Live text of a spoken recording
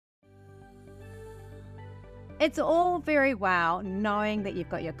It's all very well knowing that you've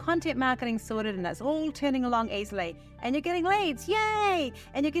got your content marketing sorted and it's all turning along easily and you're getting leads, yay,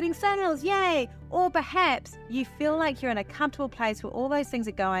 and you're getting sales, yay, or perhaps you feel like you're in a comfortable place where all those things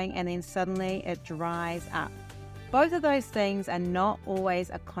are going and then suddenly it dries up. Both of those things are not always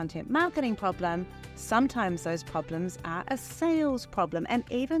a content marketing problem. Sometimes those problems are a sales problem. And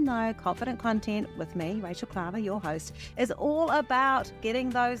even though Confident Content with me, Rachel Klaver, your host, is all about getting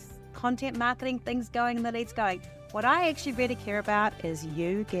those content marketing things going and the leads going, what I actually really care about is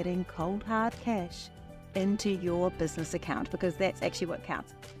you getting cold hard cash into your business account, because that's actually what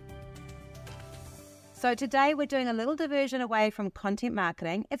counts. So today we're doing a little diversion away from content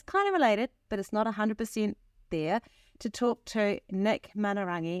marketing. It's kind of related, but it's not 100% there, to talk to Nick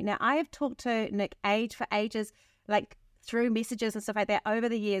Manarangi. Now, I have talked to Nick for ages, like through messages and stuff like that over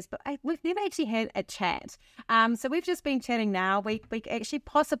the years, but we've never actually had a chat. So we've just been chatting now. We actually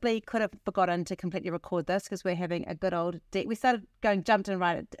possibly could have forgotten to completely record this because we're having a good old we started jumped in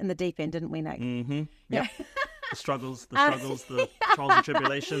right in the deep end, didn't we, Nick? Mm-hmm. Yeah. The struggles, the trials and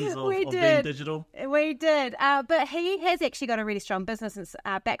tribulations of being digital. We did. But he has actually got a really strong business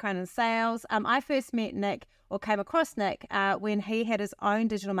background in sales. I first met Nick, or came across Nick, when he had his own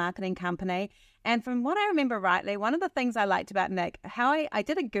digital marketing company. And from what I remember rightly, one of the things I liked about Nick, how I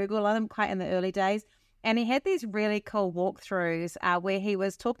did a Google on him quite in the early days, and he had these really cool walkthroughs where he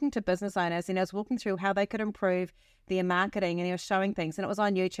was talking to business owners and he was walking through how they could improve their marketing, and he was showing things, and it was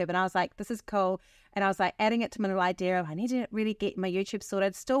on YouTube, and I was like, this is cool. And I was like adding it to my little idea of I need to really get my YouTube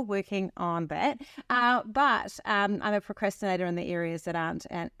sorted, still working on that. But I'm a procrastinator in the areas that aren't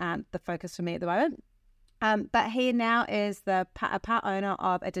the focus for me at the moment. But he now is a part owner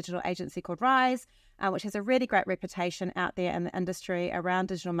of a digital agency called Rise, which has a really great reputation out there in the industry around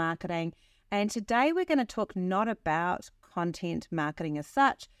digital marketing. And today we're going to talk not about content marketing as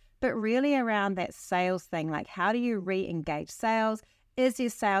such, but really around that sales thing. Like, how do you re-engage sales? Is your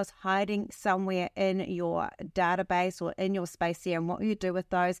sales hiding somewhere in your database or in your space there? And what will you do with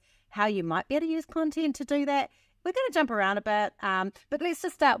those? How you might be able to use content to do that. We're going to jump around a bit, but let's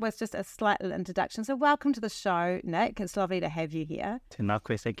just start with just a slight little introduction. So welcome to the show, Nick. It's lovely to have you here.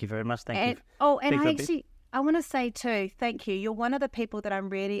 Tēnā, thank you very much. Thank you. Oh, and I want to say too, thank you. You're one of the people that I'm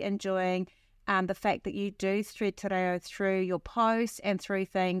really enjoying the fact that you do thread te reo through your posts and through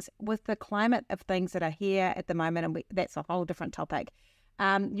things with the climate of things that are here at the moment, and that's a whole different topic.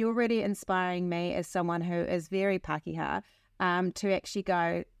 You're really inspiring me as someone who is very Pākehā to actually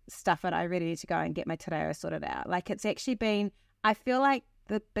go, stuff it, I really need to go and get my te reo sorted out. Like, it's actually been, I feel like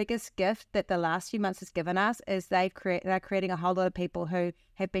the biggest gift that the last few months has given us is they're creating a whole lot of people who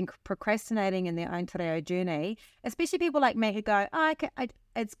have been procrastinating in their own te reo journey, especially people like me who go,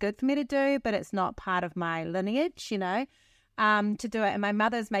 it's good for me to do, but it's not part of my lineage, to do it. And my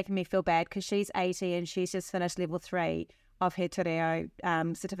mother's making me feel bad because she's 80 and she's just finished level 3 of her te reo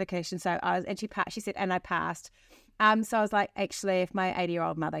certification. So she said, and I passed. So I was like, actually, if my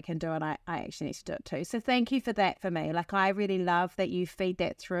 80-year-old mother can do it, I actually need to do it too. So thank you for that for me. Like, I really love that you feed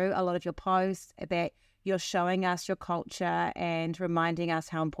that through a lot of your posts, that you're showing us your culture and reminding us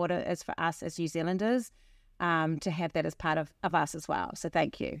how important it is for us as New Zealanders to have that as part of us as well. So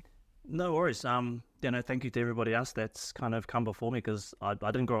thank you. No worries. Thank you to everybody else that's kind of come before me, because I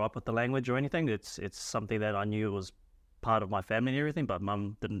didn't grow up with the language or anything. It's something that I knew was part of my family and everything, but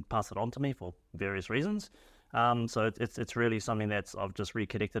Mum didn't pass it on to me for various reasons. So it's really something that's I've just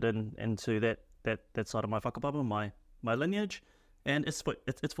reconnected into that side of my whakapapa, my lineage, and it's for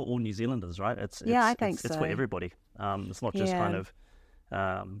all New Zealanders, right? I think so. It's for everybody. It's not just kind of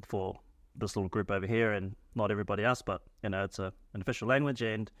for this little group over here and not everybody else, but it's an official language.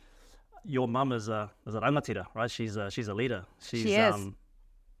 And your mum is a rangatira, right? She's a leader. She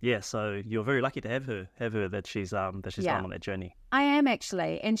is. So you're very lucky to have her that she's gone on that journey. I am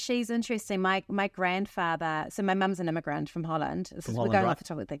actually, and she's interesting. My grandfather, so my mum's an immigrant from Holland. We're going off the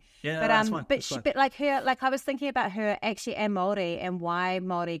topic thing. Yeah, but that's fine. But like her, like I was thinking about her actually and Māori and why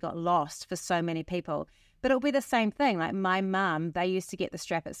Māori got lost for so many people. But it'll be the same thing. Like my mum, they used to get the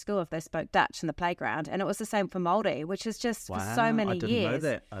strap at school if they spoke Dutch in the playground, and it was the same for Māori, which is just for so many years.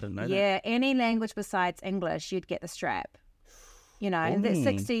 I didn't know that. Yeah, any language besides English, you'd get the strap. And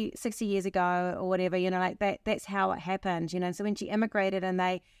that's 60 years ago or whatever, like that's how it happened, So when she immigrated and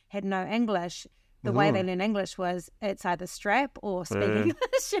they had no English, the way they learn English was it's either strap or speak English,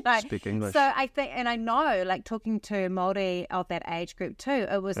 Speak English. So I think, and I know, like talking to Māori of that age group too,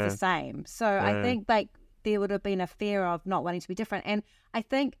 it was the same. So I think like there would have been a fear of not wanting to be different. And I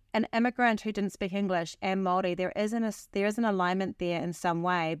think an immigrant who didn't speak English and Māori, there is an alignment there in some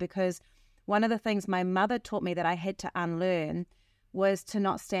way, because one of the things my mother taught me that I had to unlearn was to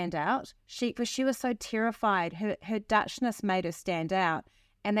not stand out. She was so terrified. Her Dutchness made her stand out.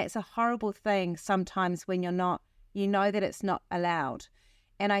 And that's a horrible thing sometimes when you're not, you know that it's not allowed.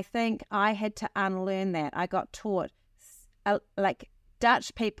 And I think I had to unlearn that. I got taught, like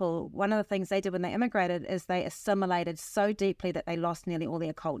Dutch people, one of the things they did when they immigrated is they assimilated so deeply that they lost nearly all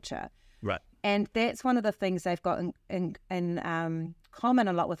their culture. Right. And that's one of the things they've got in common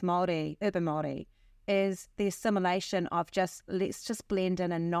a lot with Māori, urban Māori, is the assimilation of let's just blend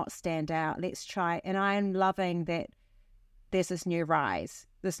in and not stand out. Let's try. And I'm loving that there's this new rise,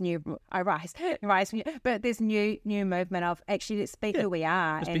 but there's new movement of actually let's be who we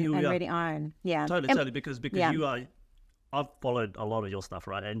are and really own. Yeah. Totally, because you are, I've followed a lot of your stuff,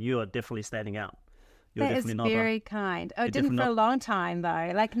 right? And you are definitely standing out. You're that definitely is not very kind. Oh, it didn't for a long time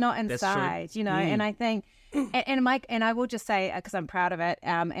though, like not inside, you know. And I think, and I will just say because I'm proud of it.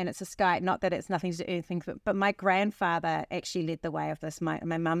 And it's a sky, not that it's nothing to do anything, but my grandfather actually led the way of this. My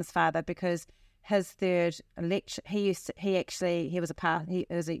mum's father, because his third lecture, he was a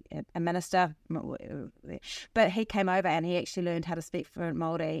minister, but he came over and he actually learned how to speak fluent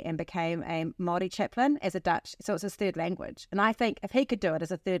Māori and became a Māori chaplain as a Dutch. So it's his third language. And I think if he could do it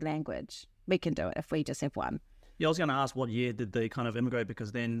as a third language, we can do it if we just have one. Yeah, I was going to ask what year did they kind of immigrate,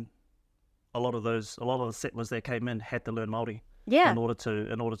 because then a lot of the settlers that came in had to learn Māori. Yeah. In order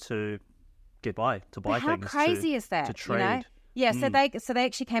to get by, to buy how things. How crazy is that? To trade. You know? Yeah, so they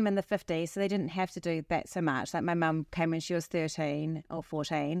actually came in the 50s, so they didn't have to do that so much. Like my mum came when she was 13 or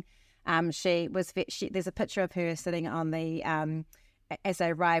 14. There's a picture of her sitting on the as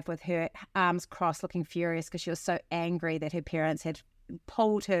they arrived with her arms crossed, looking furious because she was so angry that her parents had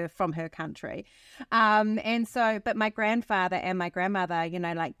pulled her from her country. But my grandfather and my grandmother, you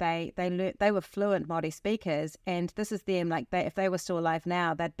know, like they were fluent Māori speakers, and this is them, like if they were still alive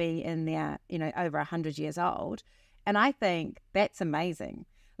now, they'd be in their, you know, over 100 years old. And I think that's amazing.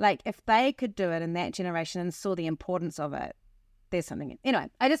 Like if they could do it in that generation and saw the importance of it, there's something. Anyway,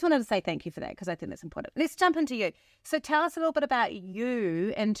 I just wanted to say thank you for that because I think that's important. Let's jump into you. So tell us a little bit about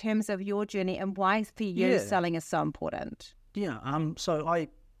you in terms of your journey and why for you selling is so important. Yeah. So I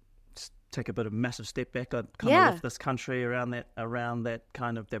take a bit of a massive step back. I kind of left this country around that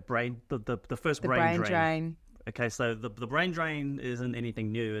kind of that brain, the first brain drain. Okay, so the brain drain isn't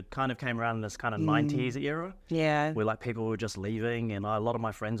anything new. It kind of came around in this kind of 90s era. Yeah. Where like people were just leaving, and a lot of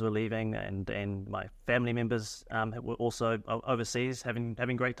my friends were leaving, and my family members were also overseas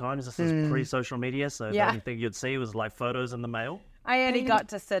having great times. This is pre-social media, so the only thing you'd see was like photos in the mail. I only got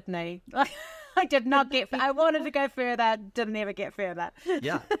to Sydney. I did not get, I wanted to go further, didn't ever get further.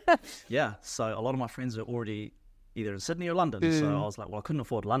 Yeah. So a lot of my friends are already either in Sydney or London. So I was like, well, I couldn't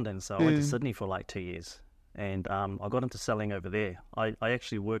afford London, so I went to Sydney for like 2 years. And I got into selling over there. I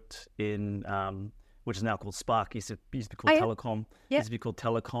actually worked in, which is now called Spark. It used to be called Telecom. It used to be called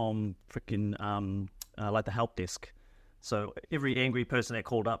Telecom, like the help desk. So every angry person that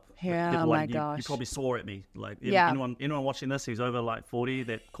called up, gosh. You probably swore at me. Like anyone watching this who's over like 40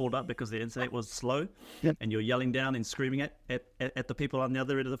 that called up because the internet was slow, and you're yelling down and screaming at the people on the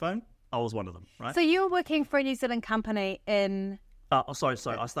other end of the phone. I was one of them, right? So you were working for a New Zealand company in... sorry.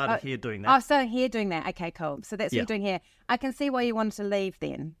 I started here doing that. Oh, so here doing that. Okay, cool. So that's what you're doing here. I can see why you wanted to leave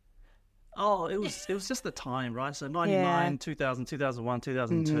then. Oh, it was just the time, right? So 99, 2000, 2001,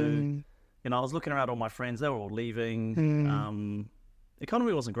 2002. You know, I was looking around all my friends. They were all leaving. The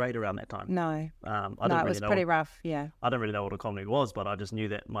economy wasn't great around that time. No. It was pretty rough, yeah. I don't really know what economy was, but I just knew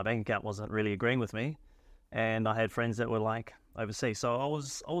that my bank account wasn't really agreeing with me. And I had friends that were like overseas. So I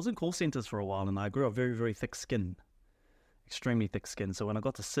was in call centers for a while, and I grew up very, very thick skin. Extremely thick skin. So when I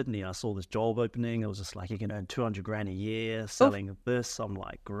got to Sydney, I saw this job opening. It was just like, you can earn 200 grand a year selling this. I'm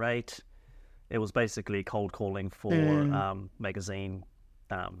like, great. It was basically cold calling for magazine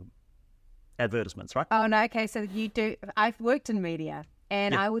advertisements, right? Oh, no. Okay. So you do. I've worked in media,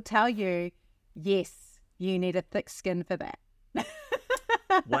 and I will tell you, yes, you need a thick skin for that.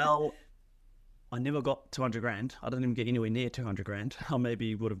 Well, I never got 200 grand. I didn't even get anywhere near 200 grand. I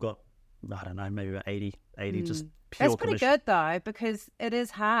maybe would have got, I don't know, maybe about 80 just pure That's pretty commission. good though, because it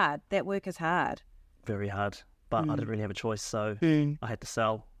is hard. That work is hard. Very hard, but I didn't really have a choice, so I had to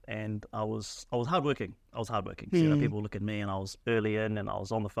sell, and I was hardworking. So, you know, people look at me, and I was early in, and I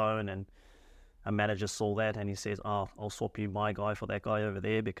was on the phone, and a manager saw that, and he says, "Oh, I'll swap you my guy for that guy over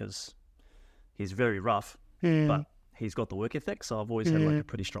there because he's very rough, but he's got the work ethic." So I've always had like a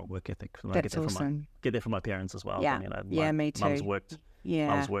pretty strong work ethic. And That's get that from my parents as well. Yeah, I mean, me too. Mum's worked.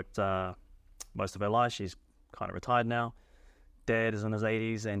 Mum's worked most of her life. She's kind of retired now. Dad is in his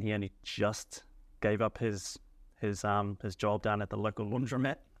 80s, and he only just gave up his his job down at the local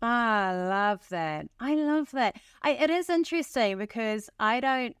laundromat. I love that. I love that. It is interesting because I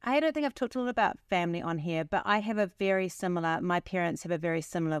don't think I've talked a lot about family on here, but I have my parents have a very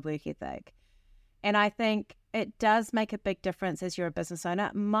similar work ethic. And I think it does make a big difference as you're a business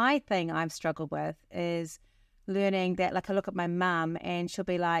owner. My thing I've struggled with is learning that, like, I look at my mum and she'll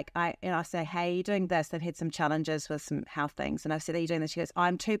be like, I say, hey, you're doing this. They've had some challenges with some health things. And I said, are you doing this? She goes,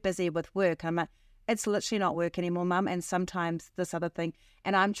 I'm too busy with work. I'm like, it's literally not work anymore, Mum. And sometimes this other thing.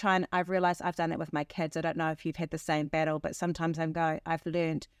 And I've realized I've done it with my kids. I don't know if you've had the same battle, but sometimes I've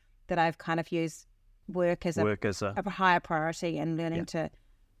learned that I've kind of used work as a higher priority, and learning to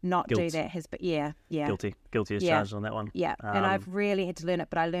not do that Guilty as charged on that one. Yeah. And I've really had to learn it,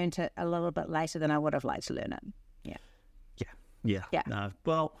 but I learned it a little bit later than I would have liked to learn it. Yeah. No.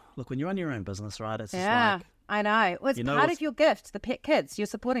 Well, look, when you run your own business, right, it's just like, I know. Well, it's part of your gift, the pet kids. You're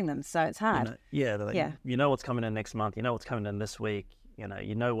supporting them, so it's hard. You know what's coming in next month. You know what's coming in this week.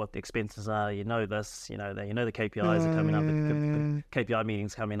 You know what the expenses are. You know this. You know the KPIs are coming up. The KPI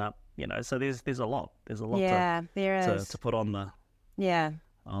meetings coming up. So there's a lot. There's a lot. There is to put on the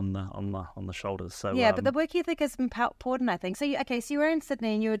on the shoulders. So but the work ethic is important, I think. So you were in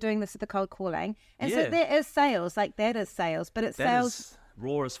Sydney and you were doing this at the cold calling, and so there is sales. Like, that is sales, but it's sales.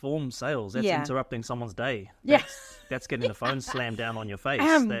 Rawest form sales. That's interrupting someone's day. That's getting the phone slammed down on your face.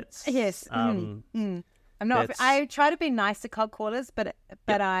 I'm not. I try to be nice to cold callers, but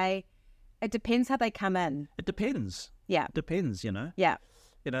it depends how they come in. It depends. Yeah, it depends. Yeah.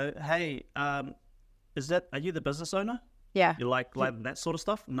 Hey, are you the business owner? Yeah. You like that sort of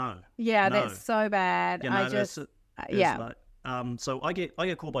stuff? No. Yeah, no. That's so bad. So I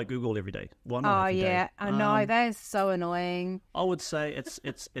get called by Google every day. I know, that is so annoying. I would say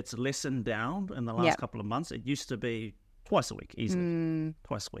it's lessened down in the last couple of months. It used to be twice a week, easily.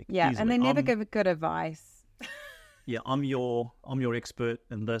 Twice a week. Yeah, easily. And they never give good advice. I'm your expert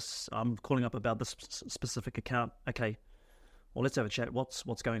in this. I'm calling up about this specific account. Okay, well, let's have a chat. What's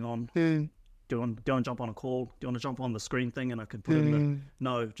going on? Do you want to jump on a call? Do you want to jump on the screen thing and I can put in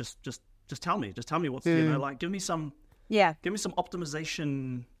no, just tell me. Just tell me what's give me some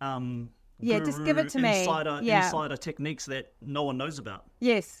optimization just give it to me. Insider techniques that no one knows about.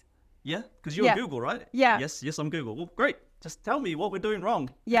 Yes. Yeah? Because you're Google, right? Yeah. Yes, I'm Google. Well, great. Just tell me what we're doing wrong.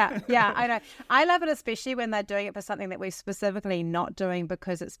 Yeah, I know. I love it, especially when they're doing it for something that we're specifically not doing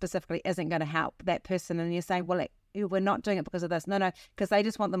because it specifically isn't going to help that person. And you're saying, well, we're not doing it because of this. No, because they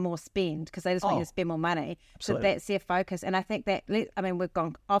just want the more spend, because they just want you to spend more money. Absolutely. So that's their focus. And I think that, we've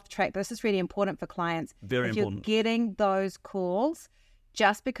gone off track, but this is really important for clients. Very important. If you're getting those calls,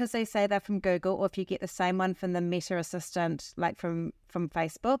 just because they say they're from Google, or if you get the same one from the Meta assistant, like from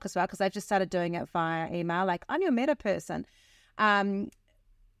Facebook as well, because I've just started doing it via email, like, I'm your Meta person.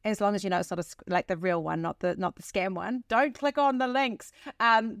 As long as you know it's not like the real one, not the scam one. Don't click on the links.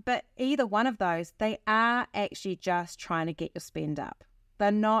 But either one of those, they are actually just trying to get your spend up. They're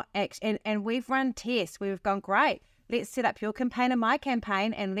not actually, and we've run tests. We've gone, great, let's set up your campaign and my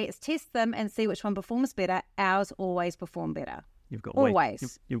campaign, and let's test them and see which one performs better. Ours always perform better. You've got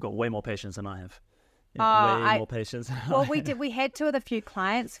always. You've got way more patience than I have. Way more patience. Well, we had to with a few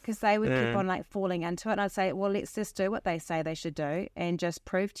clients because they would keep on like falling into it, and I'd say, well, let's just do what they say they should do and just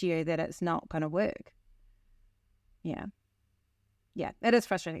prove to you that it's not going to work. Yeah, it is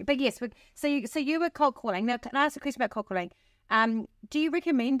frustrating. But yes, so you were cold calling. Now, can I ask a question about cold calling? Do you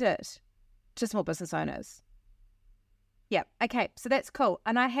recommend it to small business owners? Yeah. Okay. So that's cool.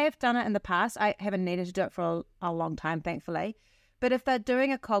 And I have done it in the past. I haven't needed to do it for a long time, thankfully. But if they're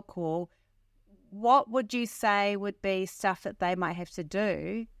doing a cold call, what would you say would be stuff that they might have to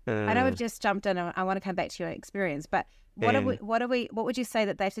do? I know we've just jumped in, and I want to come back to your experience, but what would you say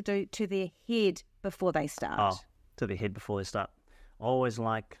that they have to do to their head before they start? Oh, to their head before they start. I always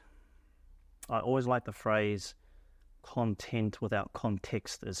like the phrase, content without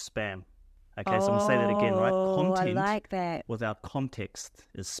context is spam. Okay, so I'm going to say that again, right? Content I like that. without context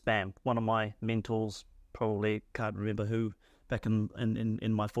is spam. One of my mentors, probably can't remember who, back in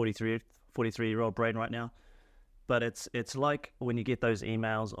my 43-year-old brain right now, but it's like when you get those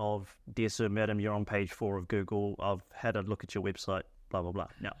emails of, dear sir, madam, you're on page 4 of Google, I've had a look at your website, blah blah blah.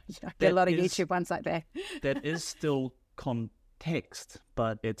 Now, there are a lot of YouTube ones like that. That is still context,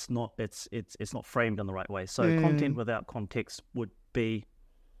 but it's not framed in the right way. So content without context would be,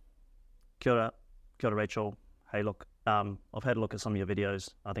 kia ora Rachel, hey look, I've had a look at some of your videos,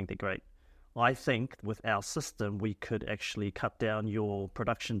 I think they're great. I think with our system, we could actually cut down your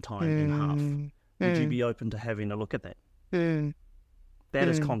production time in half. Would you be open to having a look at that? That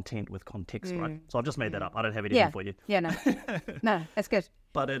is content with context, right? So I've just made that up. I don't have anything for you. Yeah, no, that's good.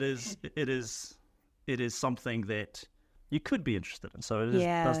 But it is it is something that you could be interested in. So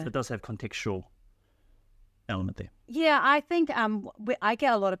it does have contextual element there. Yeah, I think I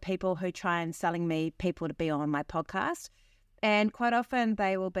get a lot of people who try and selling me people to be on my podcast, and quite often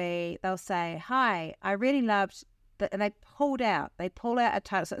they'll say, "Hi, I really loved," and they pull out a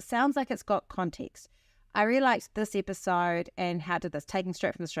title, so it sounds like it's got context. I really liked this episode and how did this, taking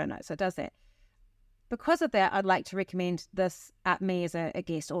straight from the show notes. So it does that. Because of that, I'd like to recommend this me as a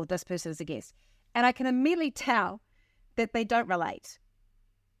guest, or this person as a guest. And I can immediately tell that they don't relate.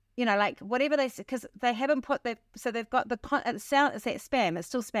 You know, like whatever they say, because they haven't put so they've got it's that spam, it's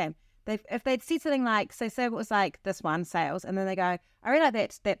still spam. If they'd said something like, say it was like this one, sales, and then they go, I really like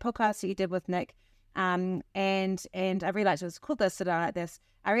that podcast that you did with Nick, and I really liked it was called this, and I like this.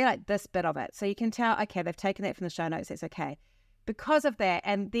 I really like this bit of it. So you can tell, okay, they've taken that from the show notes, that's okay. Because of that,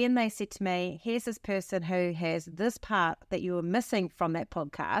 and then they said to me, here's this person who has this part that you were missing from that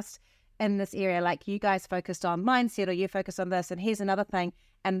podcast in this area, like you guys focused on mindset, or you focused on this, and here's another thing,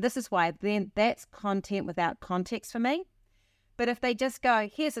 and this is why. Then that's content without context for me. But if they just go,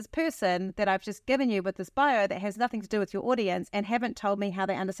 here's this person that I've just given you with this bio that has nothing to do with your audience and haven't told me how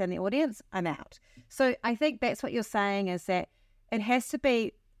they understand the audience, I'm out. So I think that's what you're saying, is that it has to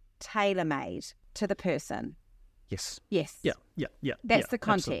be tailor-made to the person. Yes. Yeah. That's the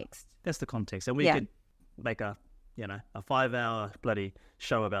context. Absolutely. That's the context. And we could make a 5-hour bloody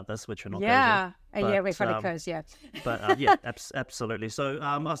show about this, which we're not going to. We're funny close, But absolutely. So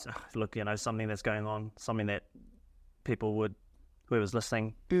look, something that's going on, something that people whoever's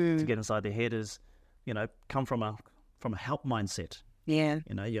listening to get inside their head is, come from a help mindset. Yeah.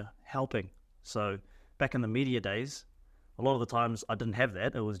 You're helping. So back in the media days, a lot of the times I didn't have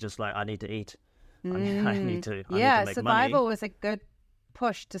that. It was just like, I need to eat. I need to make survival money. was a good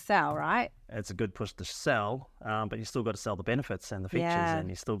push to sell, right? It's a good push to sell, but you still got to sell the benefits and the features, and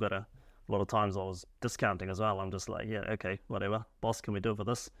you still got to. A lot of times I was discounting as well. I'm just like, okay, whatever, boss, can we do it for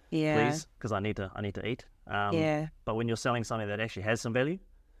this, please? Because I need to eat. But when you're selling something that actually has some value,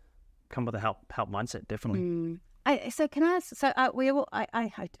 come with a help mindset, definitely. So can I ask? So I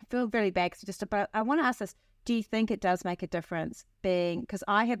feel very bad but I want to ask this. Do you think it does make a difference because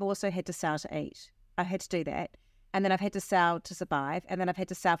I have also had to sell to eat. I had to do that. And then I've had to sell to survive. And then I've had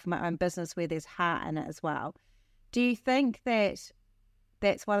to sell for my own business where there's heart in it as well. Do you think that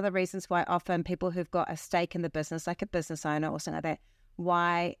that's one of the reasons why often people who've got a stake in the business, like a business owner or something like that,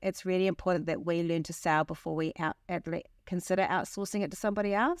 why it's really important that we learn to sell before we consider outsourcing it to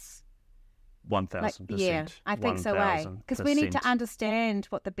somebody else? 1,000%. Yeah, I think so, because we need to understand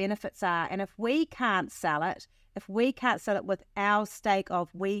what the benefits are, and if we can't sell it with our stake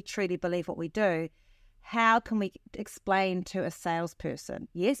of we truly believe what we do, how can we explain to a salesperson?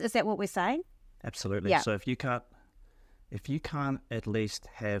 Yes, is that what we're saying? Absolutely. Yeah. So if you can't at least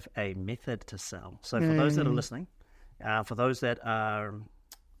have a method to sell. So for those that are listening, for those that are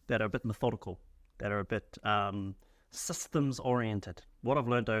a bit methodical, that are a bit systems oriented. What I've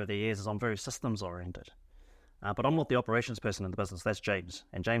learned over the years is I'm very systems oriented. But I'm not the operations person in the business. That's James.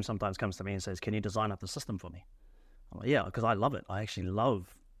 And James sometimes comes to me and says, can you design up the system for me? I'm like, yeah, because I love it. I actually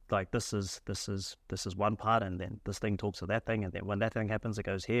love, like, this is one part, and then this thing talks to that thing, and then when that thing happens, it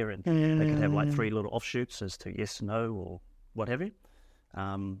goes here, and they could have like 3 little offshoots as to yes, no, or what have you.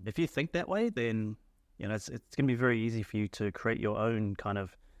 If you think that way, then it's going to be very easy for you to create your own kind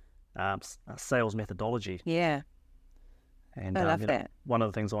of sales methodology. Yeah. And I love that. One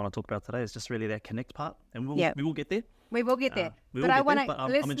of the things I want to talk about today is just really that connect part, and we will get there. We will get there.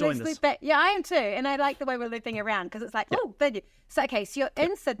 I'm enjoying this. Back. Yeah, I am too, and I like the way we're looping around because it's like, oh, thank you. So okay, so you're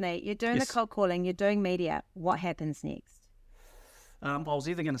in Sydney, you're doing the cold calling, you're doing media. What happens next? I was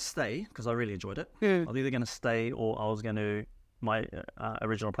either going to stay because I really enjoyed it. I was either going to stay, or I was going to. My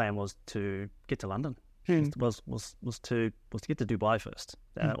original plan was to get to London. Was to get to Dubai first.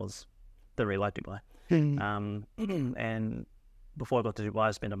 That was didn't really like Dubai. And before I got to Dubai,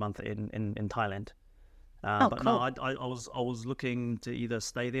 I spent a month in Thailand. But cool. No, I was looking to either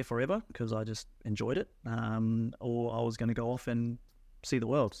stay there forever because I just enjoyed it, or I was going to go off and see the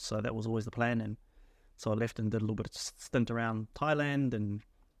world. So that was always the plan. And so I left and did a little bit of stint around Thailand and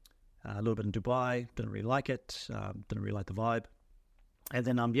a little bit in Dubai. Didn't really like it. Didn't really like the vibe. And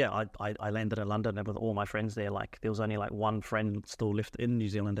then I landed in London, and with all my friends there, like there was only like one friend still left in New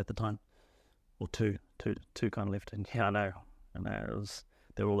Zealand at the time, or two kind of left. And yeah, I know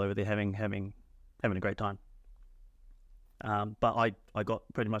they were all over there having a great time. But I got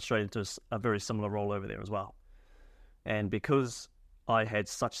pretty much straight into a very similar role over there as well. And because I had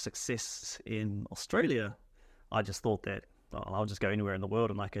such success in Australia, I just thought that I'll just go anywhere in the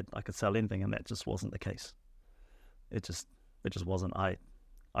world and I could sell anything, and that just wasn't the case. It just wasn't.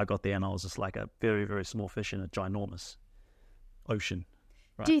 I got there and I was just like a very, very small fish in a ginormous ocean.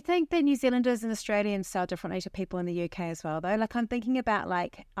 Right. Do you think that New Zealanders and Australians sell differently to people in the UK as well, though? Like, I'm thinking about,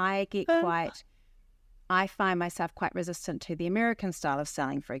 like, I find myself quite resistant to the American style of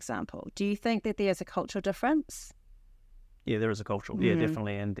selling, for example. Do you think that there's a cultural difference? Yeah, there is a cultural. Yeah,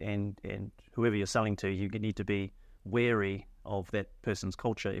 definitely. And whoever you're selling to, you need to be wary of that person's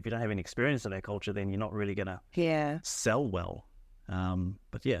culture. If you don't have any experience in that culture, then you're not really going to sell well.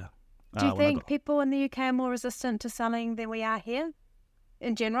 But yeah. Do you think people in the UK are more resistant to selling than we are here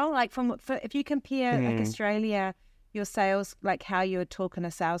in general? Like, if you compare like Australia, your sales, like how you would talk in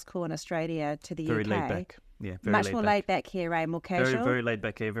a sales call in Australia to the very UK. Laid back. Yeah, very much more laid back here, right? More casual. Very, very laid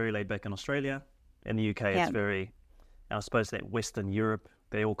back here. Very laid back in Australia. In the UK, it's very. I suppose that Western Europe,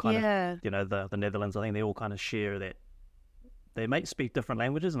 they all kind of, you know, the Netherlands, I think they all kind of share that. They may speak different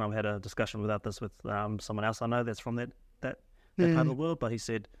languages, and I've had a discussion about this with someone else I know that's from that part of the world, but he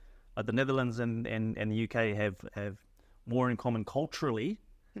said the Netherlands and the UK have more in common culturally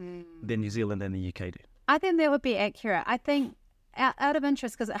than New Zealand and the UK do. I think that would be accurate. I think out of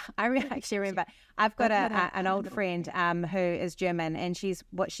interest, because I actually remember I've got an old friend who is German, and she's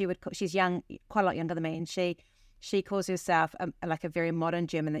young, quite a lot younger than me, and she calls herself like a very modern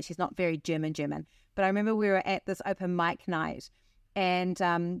German, that she's not very German. But I remember we were at this open mic night, and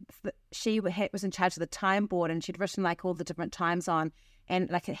she was in charge of the time board, and she'd written like all the different times on, and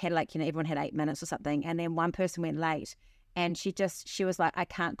like it had like, you know, everyone had 8 minutes or something, and then one person went late, and she was like, I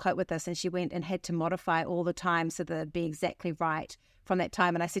can't cope with this, and she went and had to modify all the time so that it'd be exactly right from that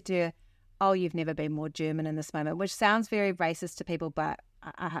time. And I said to her, oh, you've never been more German in this moment, which sounds very racist to people, but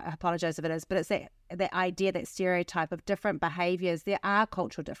I apologize if it is, but it's that idea, that stereotype of different behaviors. There are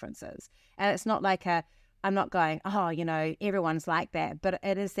cultural differences, and it's not like I'm not going, oh, you know, everyone's like that, but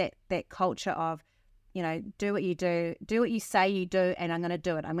it is that culture of, you know, do what you do what you say you do, and I'm going to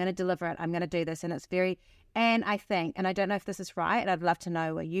do it. I'm going to deliver it. I'm going to do this. And it's very, and I think, and I don't know if this is right, and I'd love to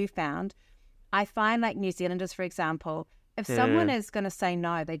know what you found. I find like New Zealanders, for example, if someone is going to say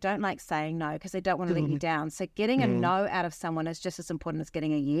no, they don't like saying no because they don't want to let you down. So getting a no out of someone is just as important as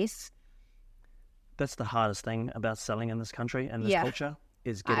getting a yes. That's the hardest thing about selling in this country and this culture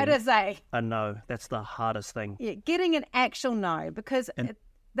is getting a no. That's the hardest thing. Yeah, getting an actual no, because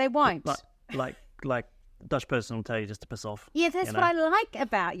they won't. Like Dutch person will tell you just to piss off. Yeah, that's what I like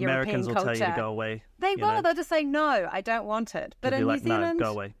about European Americans culture. will tell you to go away. They will. They'll just say, no, I don't want it. But in New Zealand, no,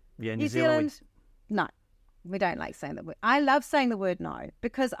 go away. Yeah, New Zealand, no. We don't like saying that word. I love saying the word no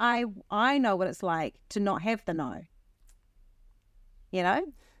because I know what it's like to not have the no. You know?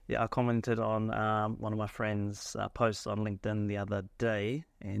 Yeah, I commented on one of my friends' posts on LinkedIn the other day,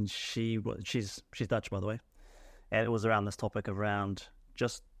 and she's Dutch, by the way, and it was around this topic around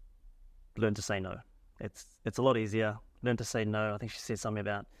just learn to say no. It's a lot easier. Learn to say no. I think she said something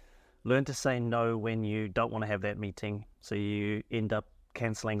about learn to say no when you don't want to have that meeting, so you end up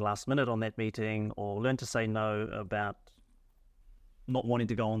cancelling last minute on that meeting, or learn to say no about not wanting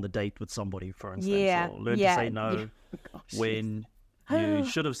to go on the date with somebody, for instance, or learn to say no when you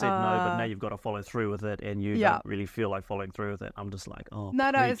should have said no, but now you've got to follow through with it, and you don't really feel like following through with it. I'm just like,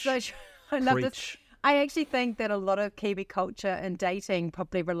 it's so true. I love this. I actually think that a lot of Kiwi culture and dating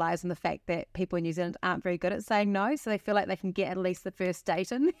probably relies on the fact that people in New Zealand aren't very good at saying no, so they feel like they can get at least the first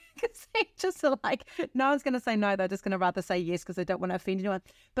date in because they just are like, no one's going to say no, they're just going to rather say yes because they don't want to offend anyone.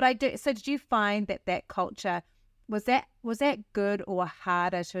 But I do. So did you find that culture, was that good or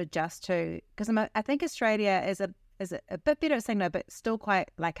harder to adjust to? Because I think Australia is a bit better at saying no, but still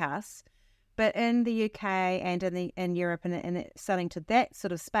quite like us. But in the UK and in Europe and selling to that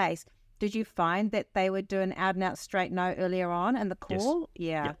sort of space, did you find that they would do an out-and-out straight no earlier on in the call? Yes.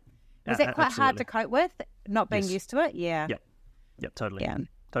 Yeah. Yep. Was that quite hard to cope with, not being used to it? Yeah. Yep, totally. Yeah.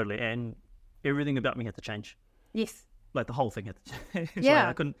 Totally. And everything about me had to change. Yes. Like the whole thing had to change. Yeah.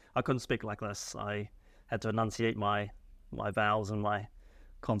 Like I couldn't speak like this. I had to enunciate my vowels and my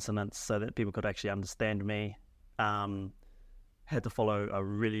consonants so that people could actually understand me. Had to follow a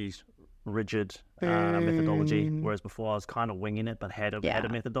really rigid methodology, whereas before I was kind of winging it, but had a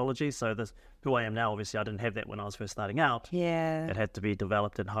methodology. So who I am now, obviously I didn't have that when I was first starting out. Yeah, it had to be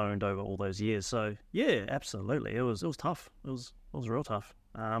developed and honed over all those years. So yeah, absolutely, it was tough. It was real tough.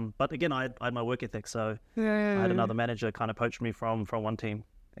 But again, I had my work ethic. So I had another manager kind of poach me from one team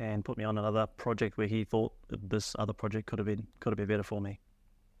and put me on another project where he thought this other project could have been better for me.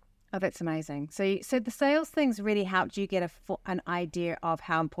 Oh, that's amazing. So the sales things really helped you get an idea of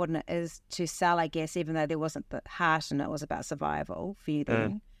how important it is to sell, I guess, even though there wasn't the heart and it was about survival for you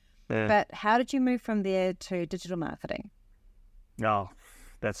then. But how did you move from there to digital marketing? Oh,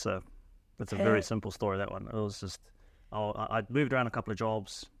 that's a very simple story, that one. It was just I moved around a couple of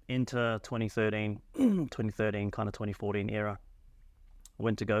jobs into 2013, 2013, kind of 2014 era. I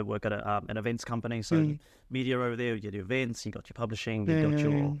went to go work at an events company. So media over there, you get your events, you got your publishing, you got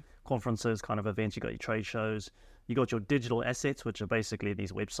your conferences kind of events, you got your trade shows, you got your digital assets, which are basically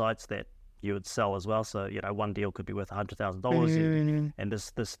these websites that you would sell as well. So, one deal could be worth $100,000, and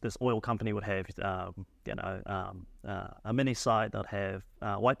this oil company would have, a mini site that have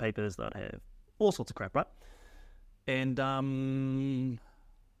white papers that have all sorts of crap, right? And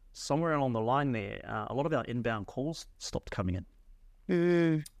somewhere along the line there, a lot of our inbound calls stopped coming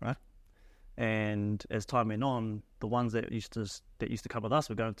in, right? And as time went on, the ones that used to come with us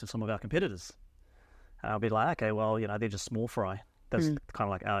were going to some of our competitors. I'll be like, okay, well, they're just small fry. That's kind of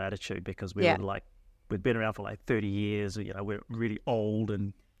like our attitude, because we'd been around for like 30 years. We're really old,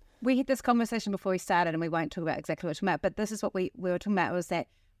 and we had this conversation before we started, and we won't talk about exactly what we're talking about. But this is what we were talking about, was that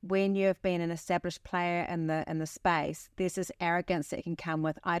when you've been an established player in the space, there's this arrogance that can come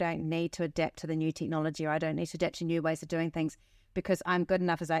with, I don't need to adapt to the new technology, or I don't need to adapt to new ways of doing things because I'm good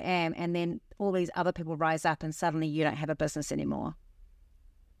enough as I am. And then all these other people rise up, and suddenly you don't have a business anymore.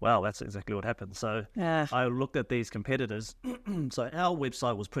 Well, that's exactly what happened. So I looked at these competitors. So our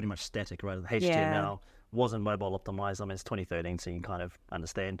website was pretty much static, right? The HTML wasn't mobile optimized. I mean, it's 2013, so you can kind of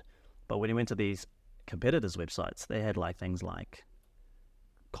understand. But when you went to these competitors' websites, they had like things like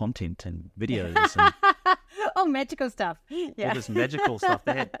content and videos and magical stuff. All this magical stuff.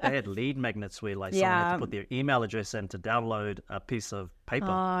 They had lead magnets where like someone had to put their email address in to download a piece of paper.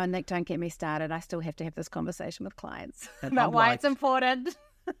 Oh, Nick, don't get me started. I still have to have this conversation with clients about why it's important.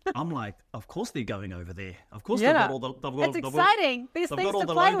 I'm like, of course they're going over there. Of course they've got all the. It's exciting. There's things to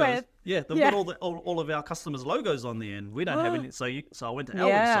play with. Yeah, they've got all of our customers' logos on there, and we don't have any. So I went to our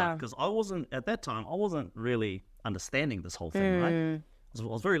website, because I wasn't really understanding this whole thing, right? I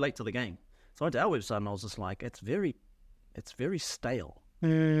was very late to the game. So I went to our website, and I was just like, it's very stale. We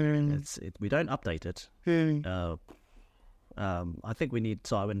don't update it. I think we need.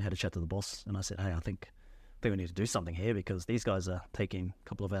 So I went and had a chat to the boss, and I said, hey, I think we need to do something here, because these guys are taking a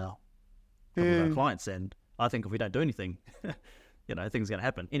couple of our clients, and I think if we don't do anything, things are going to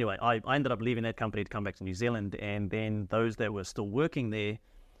happen. Anyway, I ended up leaving that company to come back to New Zealand, and then those that were still working there, I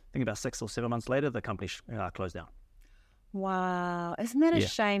think about 6 or 7 months later, the company closed down. Wow. Isn't that a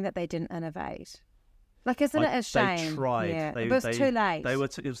shame that they didn't innovate? Like, isn't it a shame? They tried. Yeah. It was too late.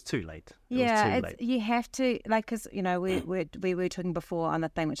 It was too late. You have to, like, because, we were talking before on the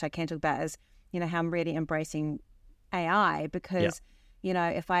thing, which I can talk about, is, how I'm really embracing AI, because,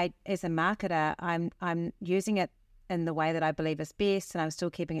 if I, as a marketer, I'm using it in the way that I believe is best, and I'm still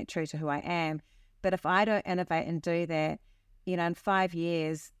keeping it true to who I am. But if I don't innovate and do that, in 5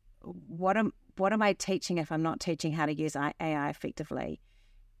 years, what am I teaching if I'm not teaching how to use AI effectively?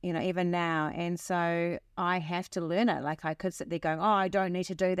 Even now. And so I have to learn it. Like, I could sit there going, oh, I don't need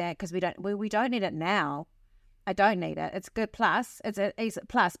to do that because we don't need it now. I don't need it. It's good plus. It's a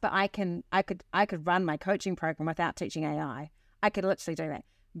plus, but I could run my coaching program without teaching AI. I could literally do that.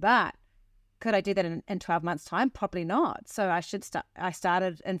 But could I do that in 12 months time? Probably not. So I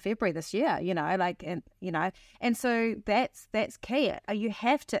started in February this year, and so that's key. You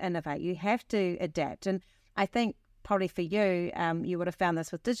have to innovate. You have to adapt. And I think probably for you, you would have found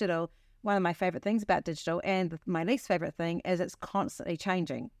this with digital. One of my favorite things about digital, and my least favorite thing, is it's constantly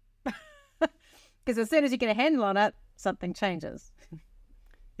changing. Because as soon as you get a handle on it, something changes.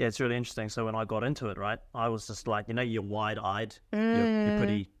 Yeah, it's really interesting. So when I got into it, right, I was just like, you're wide-eyed.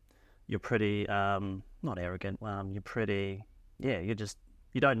 You're pretty, not arrogant. You're pretty,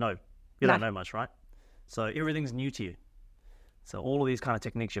 you don't know. You don't know much, right? So everything's new to you. So all of these kind of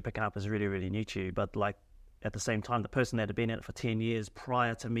techniques you're picking up is really, really new to you. But like at the same time, the person that had been in it for 10 years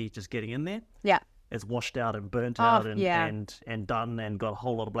prior to me just getting in there, is washed out and burnt out and done and got a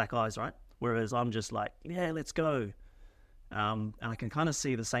whole lot of black eyes, right? Whereas I'm just like, let's go. And I can kind of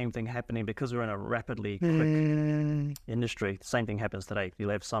see the same thing happening because we're in a rapidly quick industry. The same thing happens today. You'll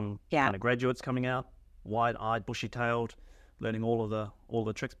have some kind of graduates coming out, wide-eyed, bushy-tailed, learning all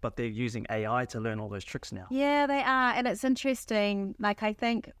the tricks, but they're using AI to learn all those tricks now. Yeah, they are, and it's interesting. Like I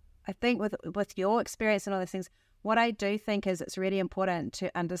think with your experience and all those things, what I do think is it's really important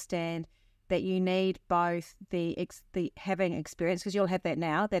to understand that you need both the having experience, because you'll have that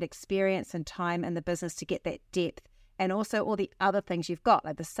now, that experience and time in the business to get that depth, and also all the other things you've got,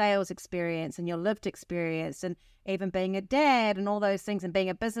 like the sales experience and your lived experience, and even being a dad and all those things, and being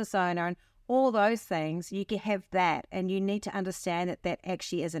a business owner and all those things. You can have that, and you need to understand that that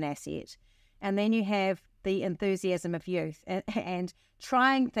actually is an asset. And then you have the enthusiasm of youth and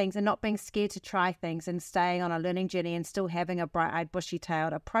trying things and not being scared to try things and staying on a learning journey and still having a bright-eyed,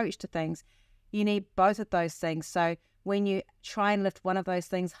 bushy-tailed approach to things. You need both of those things. So when you try and lift one of those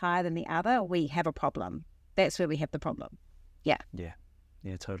things higher than the other, we have a problem. That's where we have the problem. Yeah.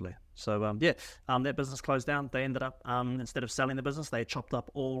 Yeah, totally. So, that business closed down. They ended up, instead of selling the business, they chopped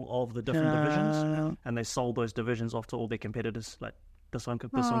up all of the different divisions, and they sold those divisions off to all their competitors. Like this one could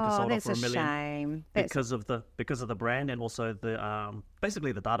sold off for $1 million shame. because of the brand and also the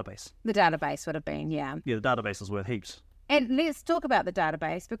basically the database. The database would have been, yeah. Yeah, the database is worth heaps. And let's talk about the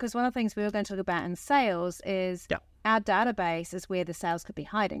database, because one of the things we were going to talk about in sales is our database is where the sales could be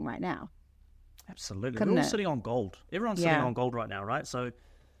hiding right now. Absolutely. Couldn't We're all it? sitting on gold. Everyone's sitting on gold right now, right? So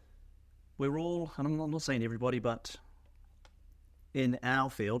we're all, and I'm not saying everybody, but in our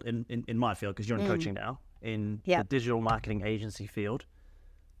field, in my field, because you're in coaching now, in the digital marketing agency field,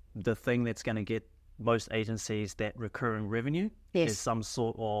 the thing that's going to get most agencies that recurring revenue is some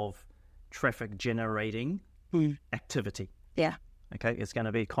sort of traffic generating activity. Yeah. Okay. It's going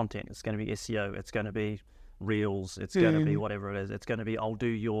to be content. It's going to be SEO. It's going to be reels. It's going to be whatever it is. It's going to be, I'll do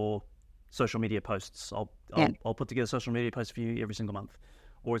your social media posts. I'll put together social media posts for you every single month,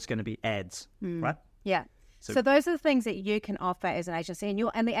 or it's going to be ads, right? Yeah. So those are the things that you can offer as an agency,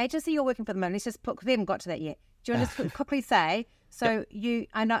 and the agency you're working for the moment. Let's just put, because we haven't got to that yet. Do you want to just quickly say? So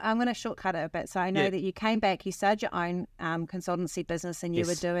I know I'm going to shortcut it a bit. So I know that you came back, you started your own consultancy business, and you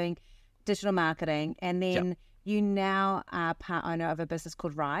were doing digital marketing, and then you now are part owner of a business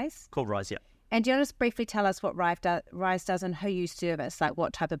called Rise. Yeah. And do you want to just briefly tell us what Rise does and who you service, like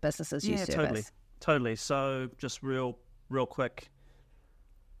what type of businesses you service? Totally. So just real quick,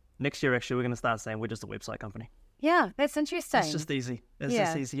 next year actually we're going to start saying we're just a website company. Yeah, that's interesting. It's just easy. It's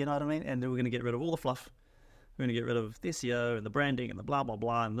just easy, you know what I mean? And then we're going to get rid of all the fluff. We're going to get rid of the SEO and the branding and the blah, blah,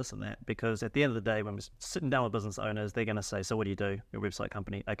 blah and this and that, because at the end of the day, when we're sitting down with business owners, they're going to say, so what do you do? You're a website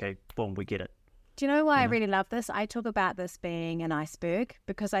company. Okay, boom, we get it. Do you know why I really love this? I talk about this being an iceberg,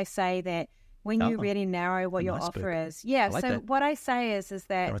 because I say that when you really narrow what your offer is. Yeah, so that. What I say is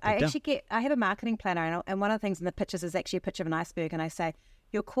that I have a marketing planner, and one of the things in the pictures is actually a picture of an iceberg, and I say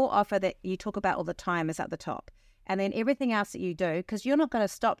your core offer that you talk about all the time is at the top. And then everything else that you do, because you're not going to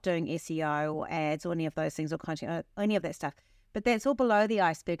stop doing SEO or ads or any of those things or content or any of that stuff, but that's all below the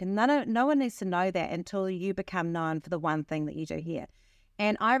iceberg, and no one needs to know that until you become known for the one thing that you do here.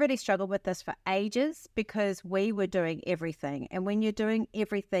 And I really struggled with this for ages, because we were doing everything. And when you're doing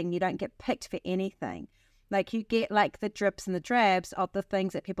everything, you don't get picked for anything. Like you get like the drips and the drabs of the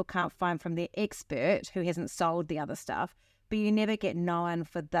things that people can't find from their expert who hasn't sold the other stuff, but you never get known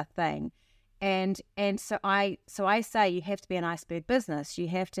for the thing. And so I say you have to be an iceberg business. You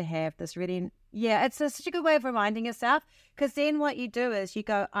have to have this really, it's such a good way of reminding yourself, because then what you do is you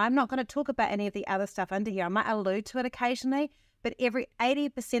go, I'm not going to talk about any of the other stuff under here. I might allude to it occasionally, but every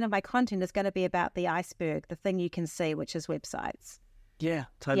 80% of my content is going to be about the iceberg, the thing you can see, which is websites. Yeah,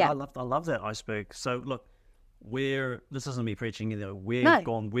 totally. Yeah. I love that iceberg. So look, this isn't me preaching,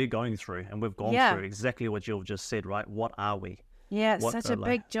 we're going through, and we've gone through exactly what you've just said, right? What are we? Yeah, it's such a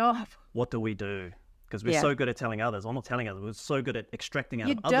big job. What do we do? Because we're so good at telling others. I'm not telling others. We're so good at extracting out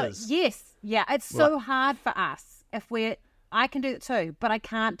of others. Yes. Yeah, it's so hard for us. I can do it too, but I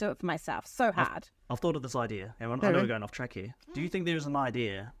can't do it for myself. So hard. I've thought of this idea, and I know we're going off track here. Do you think there's an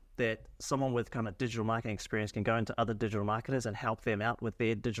idea that someone with kind of digital marketing experience can go into other digital marketers and help them out with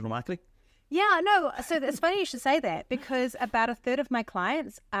their digital marketing? Yeah, no. So it's funny you should say that, because about a third of my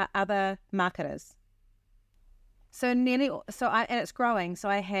clients are other marketers. And it's growing. So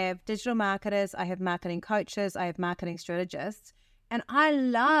I have digital marketers, I have marketing coaches, I have marketing strategists, and I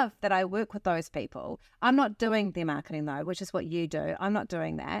love that I work with those people. I'm not doing their marketing though, which is what you do. I'm not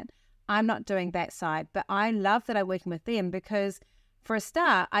doing that. I'm not doing that side, but I love that I'm working with them, because for a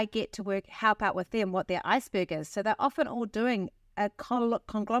start, I get to help out with them what their iceberg is. So they're often all doing a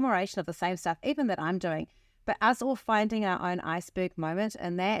conglomeration of the same stuff, even that I'm doing, but us all finding our own iceberg moment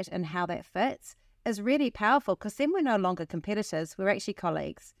in that and how that fits is really powerful, because then we're no longer competitors. We're actually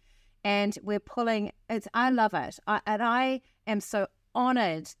colleagues, and we're pulling. I love it. I am so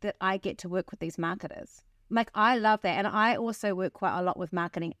honored that I get to work with these marketers. Like, I love that. And I also work quite a lot with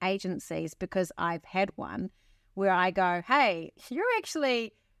marketing agencies, because I've had one where I go, hey,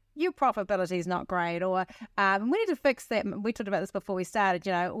 your profitability is not great, or we need to fix that. We talked about this before we started,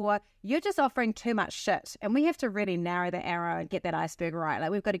 or you're just offering too much shit, and we have to really narrow the arrow and get that iceberg right.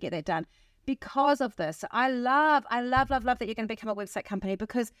 Like, we've got to get that done. Because of this, I love that you're going to become a website company,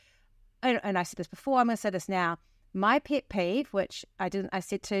 because, and I said this before, I'm going to say this now, my pet peeve, which I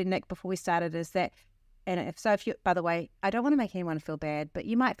said to Nick before we started, is that, by the way, I don't want to make anyone feel bad, but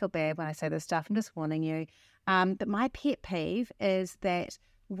you might feel bad when I say this stuff, I'm just warning you, but my pet peeve is that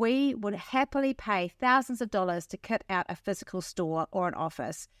we would happily pay thousands of dollars to kit out a physical store or an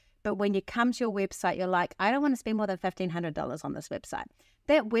office, But when you come to your website, you're like, I don't want to spend more than $1,500 on this website.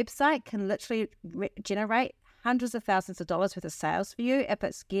 That website can literally generate hundreds of thousands of dollars worth of sales for you if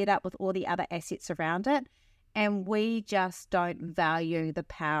it's geared up with all the other assets around it. And we just don't value the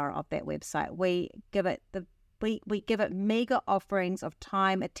power of that website. We give it we give it meager offerings of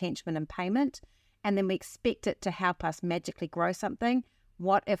time, attention, and payment, and then we expect it to help us magically grow something.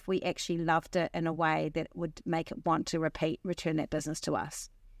 What if we actually loved it in a way that would make it want to return that business to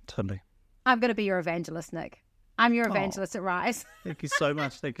us? Totally. I'm going to be your evangelist, Nick. I'm your evangelist at Rise. Thank you so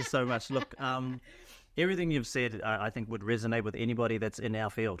much. Thank you so much. Look, everything you've said, I think would resonate with anybody that's in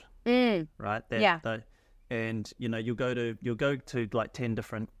our field, right? And you'll go to like 10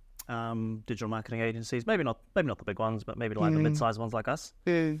 different digital marketing agencies, maybe not the big ones, but maybe like the mid-sized ones like us.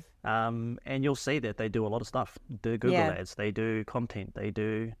 And you'll see that they do a lot of stuff. They do Google ads, they do content, they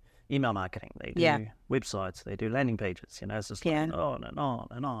do email marketing, they do websites, they do landing pages. It's just like on and on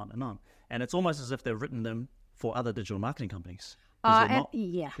and on and on. And it's almost as if they've written them for other digital marketing companies. They're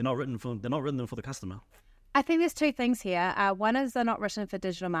not written for the customer. I think there's two things here. One is they're not written for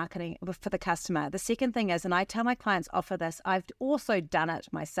digital marketing, for the customer. The second thing is, and I tell my clients offer this, I've also done it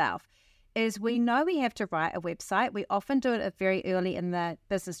myself, is we know we have to write a website. We often do it very early in the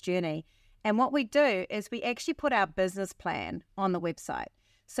business journey. And what we do is we actually put our business plan on the website.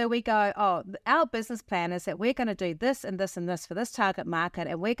 So we go, our business plan is that we're going to do this and this and this for this target market,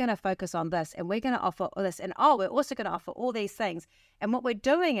 and we're going to focus on this, and we're going to offer this, and we're also going to offer all these things. And what we're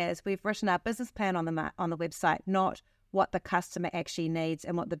doing is we've written our business plan on the website, not what the customer actually needs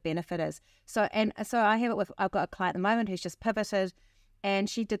and what the benefit is. So I've got a client at the moment who's just pivoted, and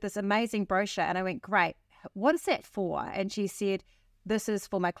she did this amazing brochure, and I went, great, what is that for? And she said, this is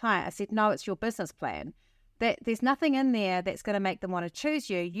for my client. I said, no, it's your business plan. There's nothing in there that's going to make them want to choose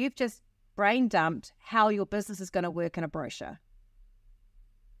you. You've just brain dumped how your business is going to work in a brochure.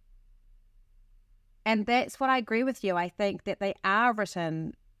 And that's what I agree with you. I think that they're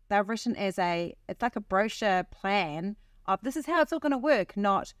written as it's like a brochure plan of this is how it's all going to work,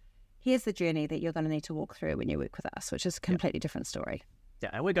 not here's the journey that you're going to need to walk through when you work with us, which is a completely different story. Yeah,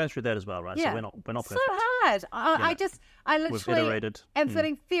 and we're going through that as well, right? Yeah. So we're not perfect. So hard. I literally am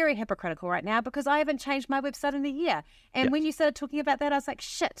feeling very hypocritical right now because I haven't changed my website in a year. And when you started talking about that, I was like,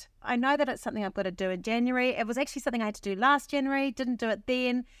 shit, I know that it's something I've got to do in January. It was actually something I had to do last January, didn't do it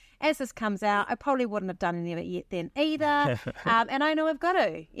then. As this comes out, I probably wouldn't have done any of it yet then either. And I know I've got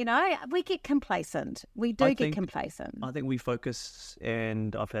to, we get complacent. We get complacent. I think we focus,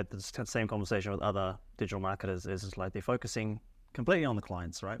 and I've had this same conversation with other digital marketers, is it's like they're focusing completely on the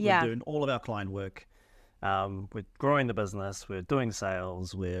clients, right? Yeah. We're doing all of our client work. We're growing the business. We're doing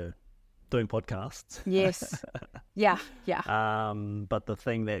sales. We're doing podcasts. Yes. Yeah. But the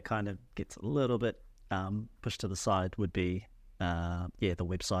thing that kind of gets a little bit pushed to the side would be, the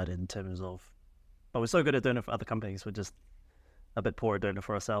website in terms of, but we're so good at doing it for other companies. We're just a bit poor at doing it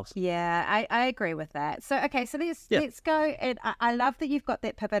for ourselves. Yeah, I agree with that. So, okay, so let's go. And I love that you've got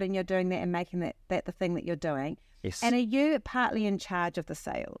that pivot and you're doing that and making that the thing that you're doing. Yes. And are you partly in charge of the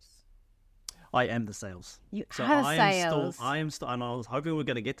sales? I am the sales. You are sales. I am still, and I was hoping we're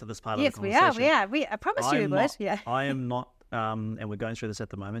going to get to this part of the conversation. Yes, we are. I promised you we would. Yeah. I am not, and we're going through this at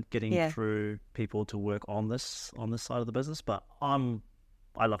the moment, getting through people to work on this side of the business. But I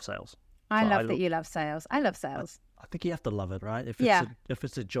love sales. I love that you love sales. I love sales. I think you have to love it, right? If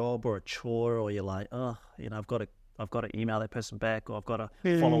it's a job or a chore, or you're like, I've got to email that person back, or I've got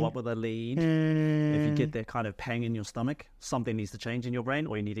to follow up with a lead. If you get that kind of pang in your stomach, something needs to change in your brain,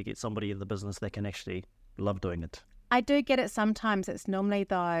 or you need to get somebody in the business that can actually love doing it. I do get it sometimes. It's normally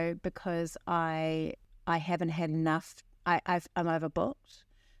though because I haven't had enough. I'm overbooked.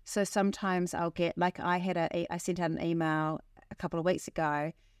 So sometimes I'll get, like I sent out an email a couple of weeks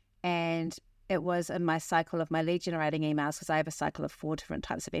ago, and it was in my cycle of my lead generating emails, because I have a cycle of 4 different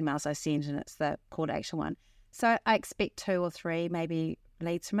types of emails I send, and it's the call to action one. So I expect 2 or 3 maybe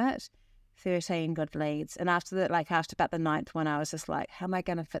leads from it, 13 good leads. And after about the 9th one, I was just like, how am I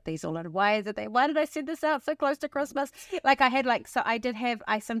going to fit these all in? Why did I send this out so close to Christmas?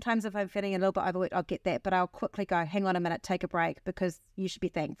 Sometimes if I'm feeling a little bit overworked, I'll get that, but I'll quickly go, hang on a minute, take a break, because you should be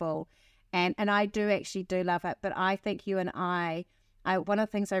thankful. And I do love it. But I think you and I one of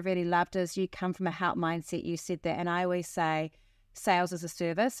the things I really loved is you come from a help mindset. You said that. And I always say, sales is a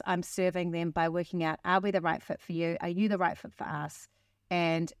service. I'm serving them by working out, are we the right fit for you? Are you the right fit for us?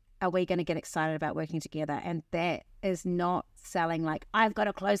 And are we going to get excited about working together? And that is not selling like, I've got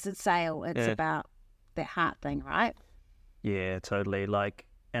to close the sale. It's about that heart thing, right? Yeah, totally. Like,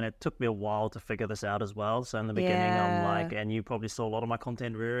 And it took me a while to figure this out as well. So in the beginning, I'm like, and you probably saw a lot of my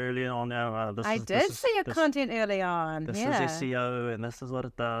content really early on. I did see your content early on. This yeah. is SEO, and this is what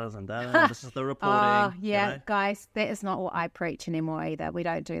it does, and this is the reporting. Oh, yeah, you know? guys, that is not what I preach anymore either. We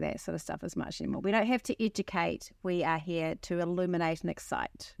don't do that sort of stuff as much anymore. We don't have to educate. We are here to illuminate and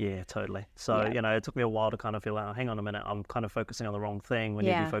excite. Yeah, totally. So, it took me a while to kind of feel like, hang on a minute, I'm kind of focusing on the wrong thing when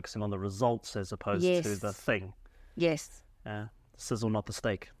you'd be focusing on the results as opposed to the thing. Yes. Sizzle, not the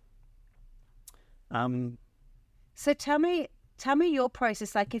steak. So tell me your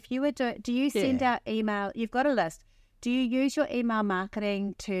process. Like, if you were do you send out email? You've got a list. Do you use your email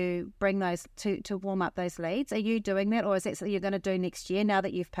marketing to bring those to warm up those leads? Are you doing that, or is that something you're going to do next year now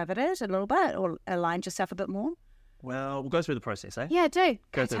that you've pivoted a little bit or aligned yourself a bit more? Well, we'll go through the process, eh? Yeah, do.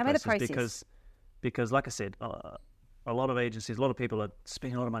 Tell me the process. Because like I said, a lot of agencies, a lot of people are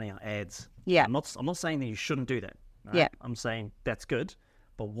spending a lot of money on ads. Yeah. I'm not saying that you shouldn't do that. Right? Yeah. I'm saying that's good,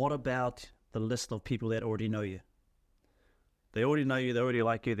 but what about the list of people that already know you? They already know you. They already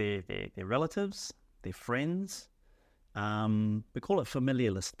like you. They're relatives, they're friends. We call it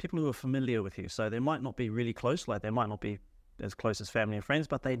familiar list. People who are familiar with you. So they might not be really close, like they might not be as close as family and friends,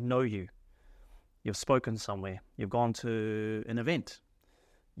 but they know you. You've spoken somewhere. You've gone to an event.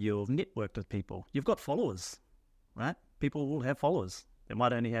 You've networked with people. You've got followers, right? People will have followers. They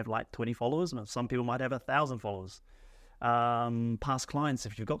might only have like 20 followers. Some people might have 1,000 followers. Past clients,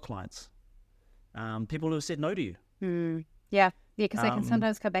 if you've got clients. People who have said no to you. Yeah, because they can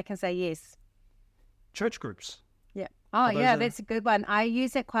sometimes come back and say yes. Church groups. Yeah. Oh, yeah, that's a good one. I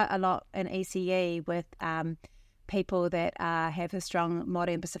use it quite a lot in ECE with people that have a strong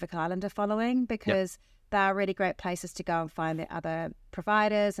Māori and Pacific Islander following, because they're really great places to go and find their other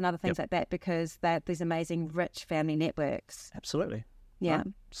providers and other things like that, because they're these amazing, rich family networks. Absolutely. Yeah. Right?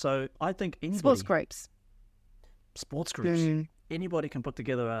 So I think anybody... Sports groups. Anybody can put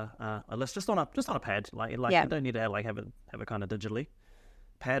together a list just on a pad. Like you don't need to have it kind of digitally.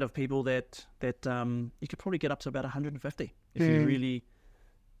 Pad of people that you could probably get up to about 150 if you really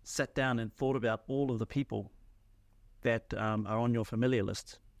sat down and thought about all of the people that are on your familiar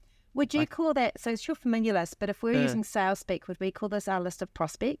list. Would you call that, so it's your familiar list, but if we're using sales speak, would we call this our list of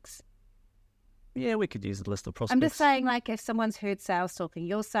prospects? Yeah, we could use a list of prospects. I'm just saying, like, if someone's heard sales talking,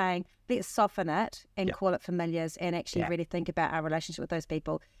 you're saying, let's soften it and call it familiars and actually really think about our relationship with those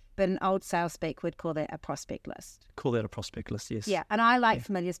people. But in old sales speak, we'd call that a prospect list. Call that a prospect list, yes. Yeah, and I like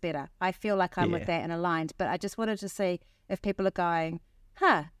familiars better. I feel like I'm with that and aligned. But I just wanted to see if people are going,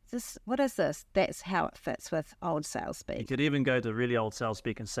 what is this? That's how it fits with old sales speak. You could even go to really old sales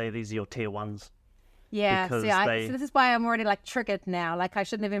speak and say these are your tier ones. Yeah, so this is why I'm already like triggered now. Like, I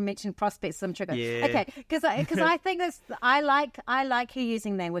shouldn't even mention prospects. So I'm triggered. Yeah. Okay, because I think this. I like you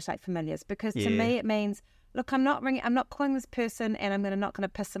using language like familiars, because to me it means, look, I'm not calling this person, and I'm not going to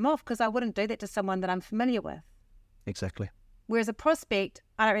piss them off, because I wouldn't do that to someone that I'm familiar with. Exactly. Whereas a prospect,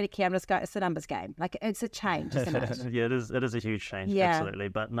 I don't really care. I'm just going, it's a numbers game. Like, it's a change, isn't it? Yeah, it is. It is a huge change. Yeah. Absolutely.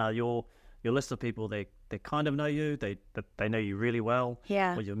 But no, your list of people, they kind of know you. They know you really well.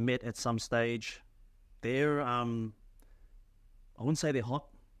 Yeah. Or you've met at some stage. They're I wouldn't say they're hot.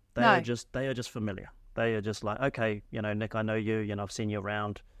 They are just familiar. They are just like, okay, Nick, I know you. I've seen you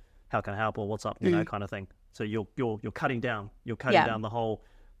around. How can I help, or what's up? Kind of thing. So you're cutting down. You're cutting down the whole.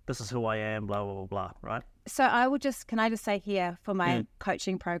 This is who I am. Blah blah blah blah. Right. So can I just say here, for my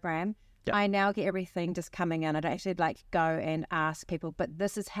coaching program, I now get everything just coming in. I don't actually go and ask people, but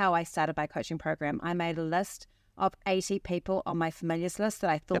this is how I started my coaching program. I made a list of 80 people on my familiars list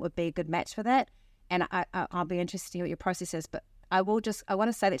that I thought would be a good match for that. And I'll be interested to hear what your process is. But I want to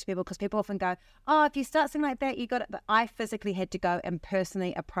say that to people, because people often go, oh, if you start something like that, you got it. But I physically had to go and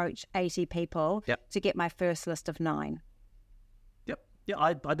personally approach 80 people to get my first list of 9. Yeah,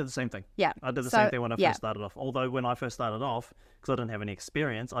 I did the same thing. Yeah. I did the same thing when I first started off. Although when I first started off, because I didn't have any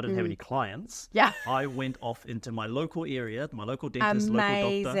experience, I didn't have any clients. Yeah. I went off into my local area, my local dentist,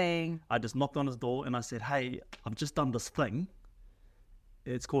 local doctor. I just knocked on his door and I said, hey, I've just done this thing.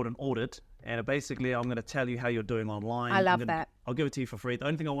 It's called an audit. And basically, I'm going to tell you how you're doing online. I love that. I'll give it to you for free. The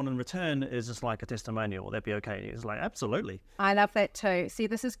only thing I want in return is just like a testimonial. Will that be okay? It's like, absolutely. I love that too. See,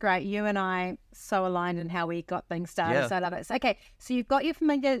 this is great. You and I so aligned in how we got things started. Yeah. So I love it. So, okay, so you've got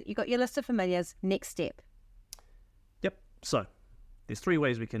your list of familiars. Next step. Yep. So there's 3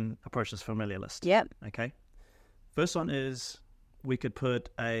 ways we can approach this familiar list. Yep. Okay. First one is we could put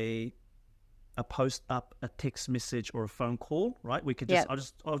a post up, a text message, or a phone call, right? We could just,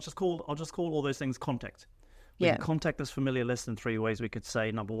 I'll just call all those things contact. We can contact this familiar list in 3 ways. We could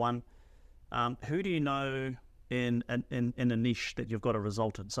say, number 1, who do you know in a niche that you've got a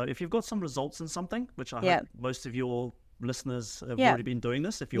result in? So if you've got some results in something, which I hope most of your listeners have Yeah. already been doing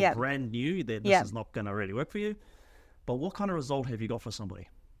this. If you're Yeah. brand new, then this Yeah. is not going to really work for you. But what kind of result have you got for somebody,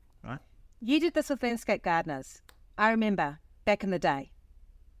 right? You did this with landscape gardeners. I remember back in the day.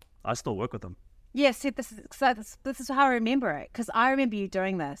 I still work with them. Yes, see, this is how I remember it, because I remember you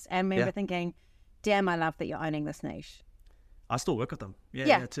doing this and remember thinking, damn, I love that you're owning this niche. I still work with them.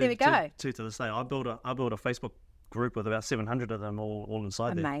 Yeah, there we go. To this day, I built a Facebook group with about 700 of them all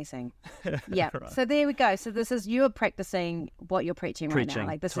inside Amazing. Yeah. Right. So there we go. So this is, you're practicing what you're preaching right now.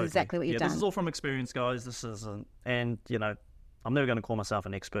 Like this totally. is exactly what you've done. This is all from experience, guys. This isn't, and you know, I'm never going to call myself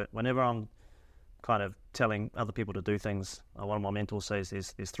an expert. Whenever I'm kind of telling other people to do things, one of my mentors says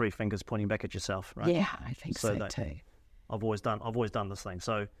there's three fingers pointing back at yourself, right? Yeah, I think so too. I've always done this thing.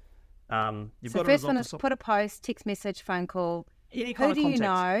 So you've So got first a one is put a post, text message, phone call. any kind Who of do you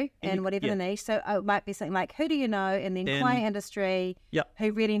contact. know, and whatever the niche. So it might be something like, who do you know in the client industry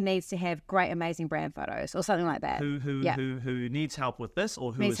who really needs to have great, amazing brand photos or something like that. Who needs help with this,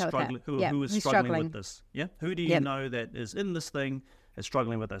 or who is struggling who's struggling with this. Yeah. Who do you know that is in this thing is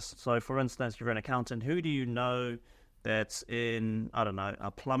struggling with this? So for instance, you're an accountant. Who do you know that's in, I don't know,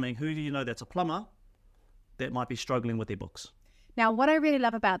 a plumbing? Who do you know that's a plumber that might be struggling with their books? Now, what I really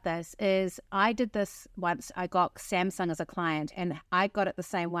love about this is I did this once. I got Samsung as a client, and I got it the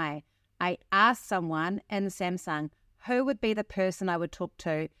same way. I asked someone in Samsung who would be the person I would talk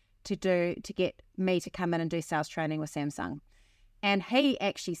to get me to come in and do sales training with Samsung. And he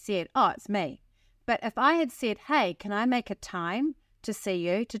actually said, oh, it's me. But if I had said, hey, can I make a time to see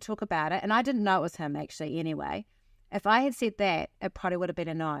you to talk about it? And I didn't know it was him actually anyway. If I had said that, it probably would have been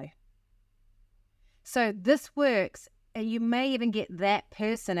a no. So this works. You may even get that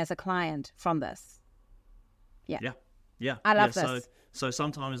person as a client from this. Yeah. I love this. So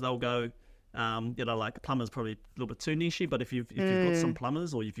sometimes they'll go, like plumbers probably a little bit too niche, but if you've got some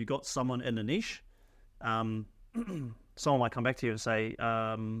plumbers, or if you've got someone in a niche, someone might come back to you and say,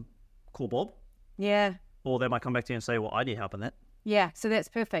 call Bob. Yeah. Or they might come back to you and say, well, I need help in that. Yeah, so that's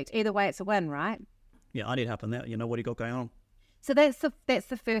perfect. Either way, it's a win, right? Yeah, I need help in that. You know, what do you got going on? So that's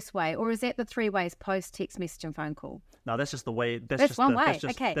the first way, or is that the three ways: post, text message, and phone call? No, that's just the way. That's one way.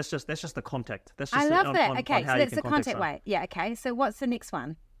 Okay. That's just the contact. That's just I love that. On Okay, how so you that's can the contact someone. way. Yeah. Okay. So what's the next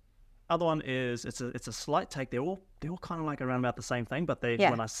one? Other one is it's a slight take. They're all kind of like around about the same thing, but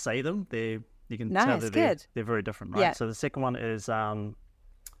when I say them, you can tell that they're very different, right? Yeah. So the second one is I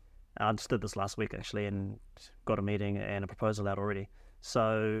just did this last week actually, and got a meeting and a proposal out already.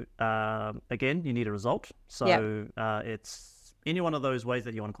 So again, you need a result. So it's any one of those ways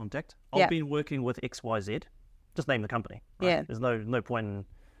that you want to contact. I've been working with XYZ. Just name the company. Right? Yeah. There's no point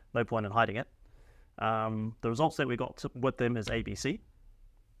in hiding it. The results that we got with them is ABC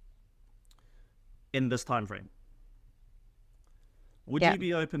in this time frame. Would you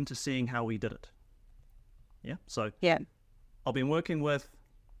be open to seeing how we did it? Yeah. So I've been working with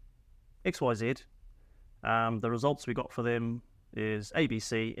XYZ. The results we got for them is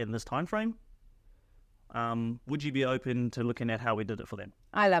ABC in this time frame. Would you be open to looking at how we did it for them?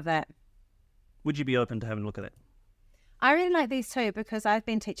 I love that. Would you be open to having a look at it? I really like these too, because I've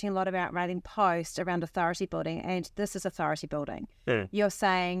been teaching a lot about writing posts around authority building, and this is authority building. Yeah. You're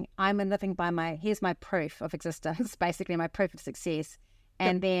saying, I'm living by here's my proof of existence, basically my proof of success.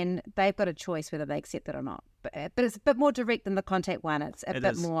 And then they've got a choice whether they accept it or not. But it's a bit more direct than the contact one. It's a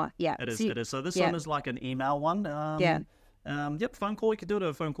bit more, It is. So this one is like an email one. Phone call. You could do it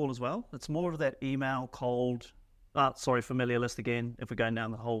a phone call as well. It's more of that email, cold, familiar list again, if we're going down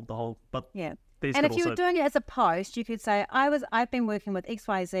the whole, but yeah. And if you were doing it as a post, you could say, I've been working with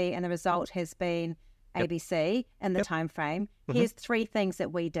XYZ and the result has been ABC in the time frame. Here's 3 things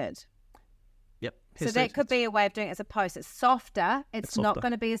that we did. Yep. So that could be a way of doing it as a post. It's softer. It's not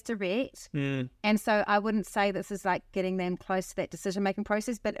going to be as direct. And so I wouldn't say this is like getting them close to that decision-making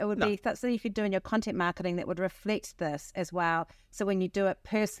process, but it would be something you could do in your content marketing that would reflect this as well. So when you do it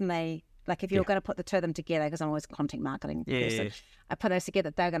personally, like if you're going to put the two of them together, because I'm always a content marketing person, I put those together,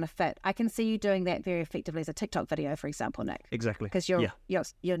 they're going to fit. I can see you doing that very effectively as a TikTok video, for example, Nick. Exactly. Because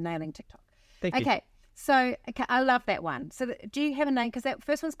you're nailing TikTok. Thank you. Okay. So, I love that one. So, do you have a name? Because that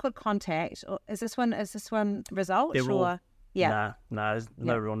first one's called Contact. Or is this one Result? They're all, yeah. No, there's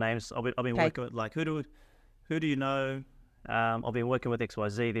no real names. I've been working with like who do you know? I've been working with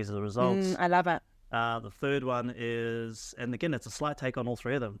XYZ. These are the results. I love it. The third one is, and again, it's a slight take on all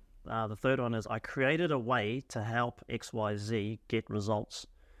 3 of them. The third one is I created a way to help XYZ get results.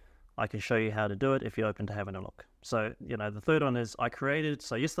 I can show you how to do it if you're open to having a look. So, the third one is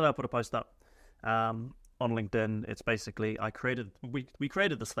so yesterday I put a post up on LinkedIn. It's basically we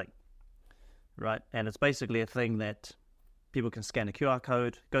created this thing, right? And it's basically a thing that people can scan a QR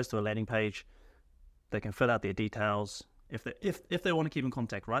code, goes to a landing page, they can fill out their details, if they want to keep in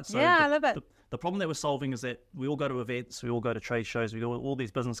contact, right? So I love it. The problem that we're solving is that we all go to events, we all go to trade shows, we go all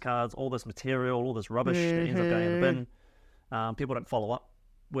these business cards, all this material, all this rubbish that ends up going in the bin. People don't follow up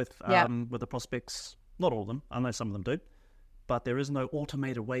with the prospects. Not all of them. I know some of them do, but there is no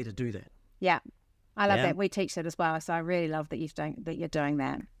automated way to do that. Yeah. I love that. We teach that as well. So I really love that you're doing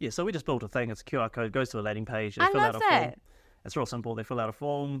that. Yeah, so we just built a thing. It's a QR code, goes to a landing page. They I fill love out a that. form. It's real simple. They fill out a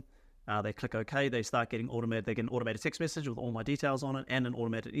form. They click OK. They start getting automated. They get an automated text message with all my details on it, and an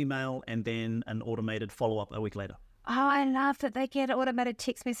automated email, and then an automated follow-up a week later. Oh, I love that they get an automated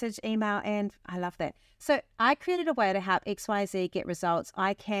text message, email, and I love that. So I created a way to help XYZ get results.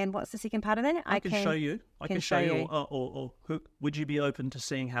 What's the second part of that? I can show you. I can show you. Or would you be open to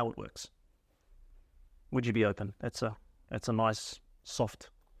seeing how it works? Would you be open? It's a nice, soft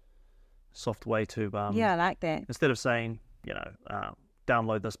way to... I like that. Instead of saying,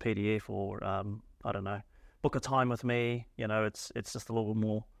 download this PDF or, I don't know, book a time with me, it's just a little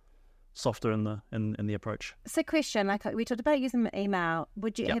more softer in the approach. So question, like we talked about using email,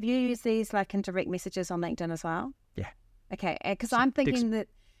 have you used these like in direct messages on LinkedIn as well? Yeah. Okay, because I'm thinking that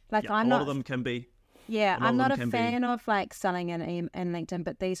I'm not... A lot not... of them can be... Yeah, I'm not a fan of like selling in LinkedIn,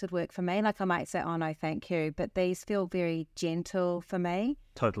 but these would work for me. Like I might say, oh no, thank you, but these feel very gentle for me.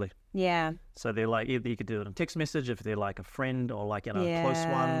 Totally. Yeah. So they're like, either you could do it in text message if they're like a friend or like a close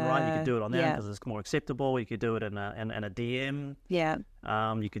one, right? You could do it on there because it's more acceptable. You could do it in a DM. Yeah.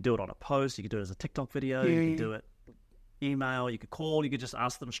 You could do it on a post. You could do it as a TikTok video. You could do it email. You could call. You could just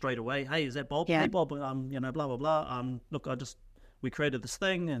ask them straight away. Hey, is that Bob? Yeah. Hey, Bob. Blah blah blah. Look, we created this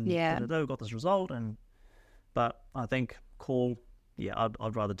thing and we got this result. But I think call. Yeah,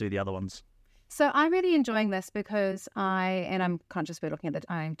 I'd rather do the other ones. So I'm really enjoying this because I'm conscious we're looking at the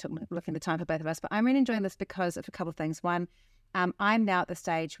time for both of us, but I'm really enjoying this because of a couple of things. One, I'm now at the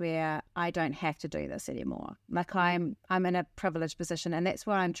stage where I don't have to do this anymore. Like I'm in a privileged position, and that's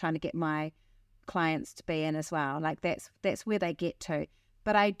where I'm trying to get my clients to be in as well. Like that's where they get to.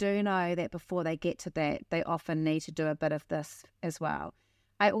 But I do know that before they get to that, they often need to do a bit of this as well.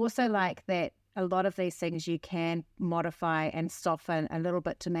 I also like that a lot of these things you can modify and soften a little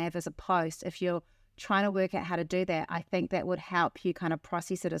bit to have as a post. If you're trying to work out how to do that, I think that would help you kind of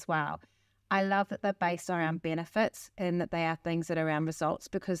process it as well. I love that they're based around benefits and that they are things that are around results,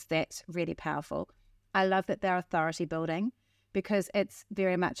 because that's really powerful. I love that they're authority building, because it's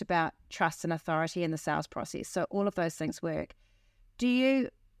very much about trust and authority in the sales process. So all of those things work. If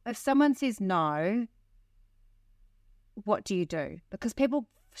someone says no, what do you do? Because people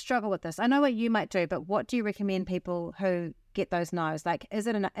struggle with this. I know what you might do, but what do you recommend people who get those no's? Like, is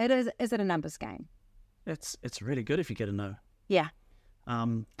it a numbers game? It's really good if you get a no. Yeah.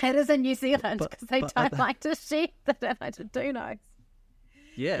 It is in New Zealand because they don't like to share. They don't like to do no's.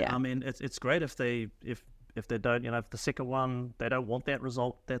 Yeah. I mean, it's great if they don't, if the second one, they don't want that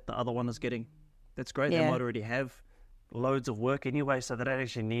result that the other one is getting. That's great. Yeah. They might already have loads of worwork anyway, so they don't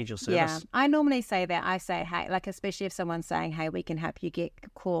actually need your service. Yeah, I normally say that. I say, hey, like especially if someone's saying, hey, we can help you get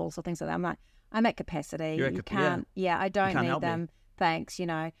calls or things like that. I'm like, I'm at capacity. You can't. Yeah, I don't need them. Thanks.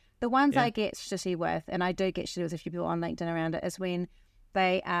 The ones I get shitty with, and I do get shitty with a few people on LinkedIn around it, is when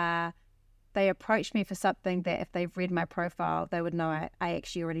they approach me for something that if they've read my profile, they would know I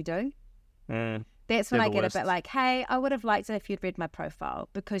actually already do. That's when I get a bit like, hey, I would have liked it if you'd read my profile,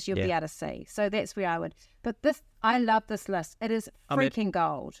 because you'll be able to see. So that's where I would. But I love this list. It is freaking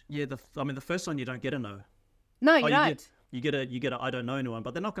gold. Yeah, the first one you don't get a no. No, you don't. You get a I don't know anyone,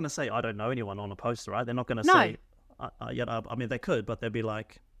 but they're not going to say I don't know anyone on a post, right? They're not going to say, I mean, they could, but they'd be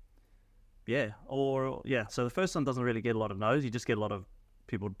like, yeah, or yeah. So the first one doesn't really get a lot of no's. You just get a lot of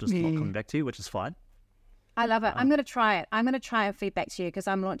people just not coming back to you, which is fine. I love it. I'm going to try it. I'm going to try and feed back to you, because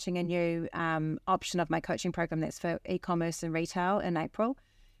I'm launching a new option of my coaching program that's for e-commerce and retail in April.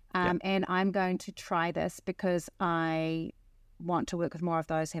 And I'm going to try this because I want to work with more of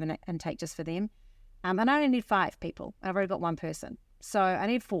those, have an intake just for them. And I only need 5 people. I've already got 1 person. So I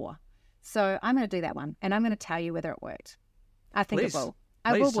need 4. So I'm going to do that one, and I'm going to tell you whether it worked. I think it will.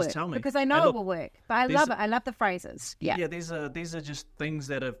 It will work, tell me. Because I know it will work. But I love it. I love the phrases. Yeah. Yeah, these are just things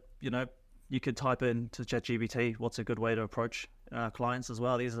that are, you could type into ChatGPT, what's a good way to approach clients as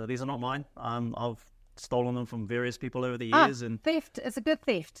well. These are not mine. I've stolen them from various people over the years. And theft. It's a good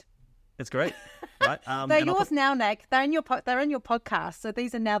theft. It's great, right? They're yours now, Nick. They're in your podcast. So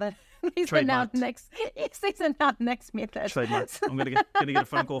these are now the these are now next. Yes, these are now the next method. Trademarked. I'm gonna get a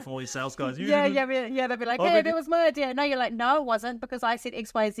phone call from all these sales guys. Yeah. They'll be like, hey, that was my idea. No, you're like, no, it wasn't, because I said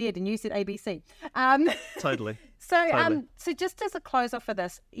XYZ and you said ABC. Totally. So just as a close off for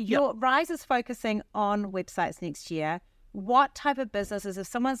this, your Rise is focusing on websites next year. What type of businesses, if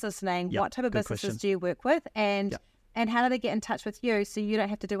someone's listening, what type of businesses do you work with? And And how do they get in touch with you so you don't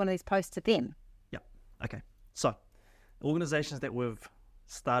have to do one of these posts to them? Yeah. Okay. So organizations that we've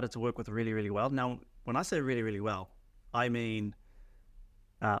started to work with really, really well. Now, when I say really, really well, I mean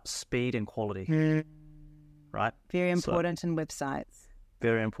speed and quality, right? Very important in websites.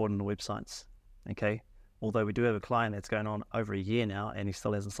 Very important in websites. Okay. Although we do have a client that's going on over a year now and he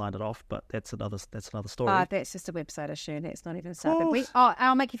still hasn't signed it off, but that's another story. Oh, that's just a website issue. That's not even started.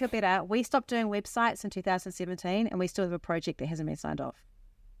 I'll make you feel better. We stopped doing websites in 2017 and we still have a project that hasn't been signed off.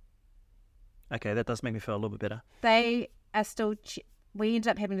 Okay, that does make me feel a little bit better. They are still, we ended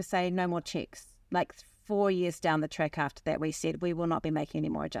up having to say no more checks. Like 4 years down the track after that, we said we will not be making any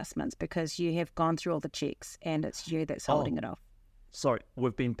more adjustments because you have gone through all the checks and it's you that's holding it off. Sorry,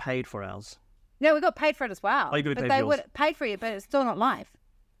 we've been paid for ours. No, we got paid for it as well. Oh, you got paid but for they yours. would paid for you, but it's still not live.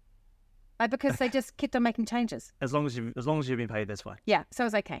 Because they just kept on making changes. As long as you've been paid, that's fine. Yeah, so it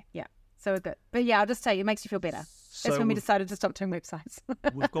was okay. Yeah, so we're good. But yeah, I'll just tell you, it makes you feel better. That's when we decided to stop doing websites.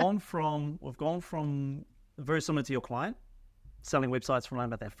 we've gone from very similar to your client, selling websites from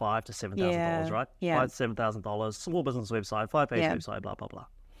around about that $5,000 to $7,000, right? Yeah. $5,000 to $7,000, small business website, 5-page website, blah blah blah.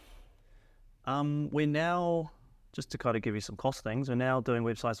 We're now, just to kind of give you some cost things, we're now doing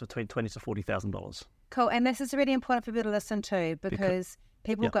websites between $20,000 to $40,000. Cool, and this is really important for people to listen to because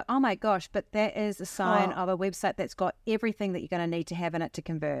people go, oh my gosh, but that is a sign of a website that's got everything that you're going to need to have in it to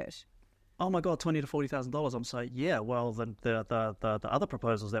convert. Oh my God, $20,000 to $40,000. I'm saying, yeah. Well, the other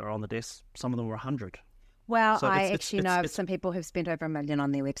proposals that were on the desk, some of them were 100. Well, so I actually know of some people who've spent over $1 million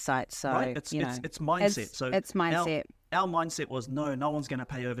on their website. So right? It's mindset. It's mindset. Our mindset was no one's going to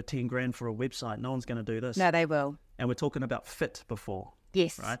pay over 10 grand for a website. No one's going to do this. No, they will. And we're talking about fit before.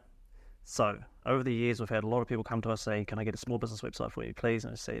 Yes. Right. So over the years, we've had a lot of people come to us saying, "Can I get a small business website for you, please?"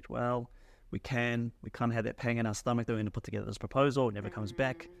 And I said, "Well, we can." We kind of had that pang in our stomach that we're going to put together this proposal. It never comes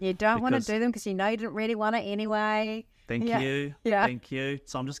back. You don't want to do them because you know you didn't really want it anyway. Thank you. Yeah. Thank you.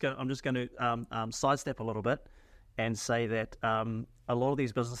 So I'm just going to sidestep a little bit and say that a lot of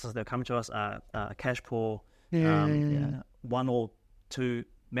these businesses that are coming to us are cash poor, one or two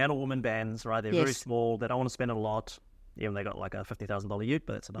man or woman bands, right? They're very small. They don't want to spend a lot. Even they got like a $50,000 ute,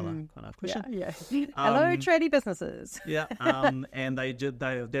 but it's another kind of question. Yeah. Hello, tradie businesses. Yeah. And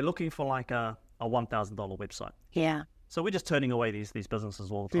they're looking for like a $1,000 website. Yeah. So we're just turning away these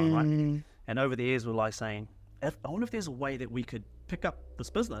businesses all the time, right? And over the years, we're like saying, I wonder if there's a way that we could pick up this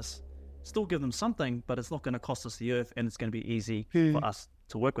business, still give them something, but it's not going to cost us the earth, and it's going to be easy for us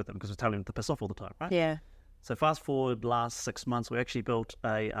to work with them because we're telling them to piss off all the time, right? Yeah. So fast forward last 6 months, we actually built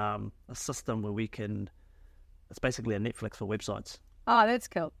a system where we can. It's basically a Netflix for websites. Oh, that's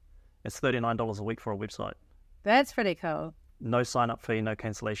cool. It's $39 a week for a website. That's pretty cool. No sign-up fee, no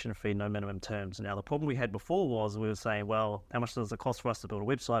cancellation fee, no minimum terms. Now, the problem we had before was we were saying, well, how much does it cost for us to build a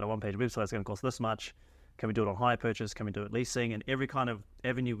website? A one-page website is going to cost this much. Can we do it on hire purchase? Can we do it leasing? And every kind of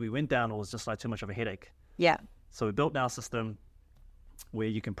avenue we went down was just like too much of a headache. Yeah. So we built our system where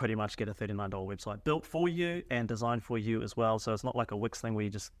you can pretty much get a $39 website built for you and designed for you as well. So it's not like a Wix thing where you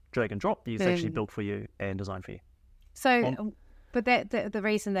just drag and drop. It's actually built for you and designed for you. So, but the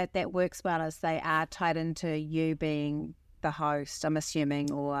reason that works well is they are tied into you being the host, I'm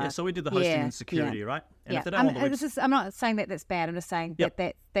assuming, or... Yeah, so we did the hosting and security, right? And if they don't want the I'm not saying that that's bad. I'm just saying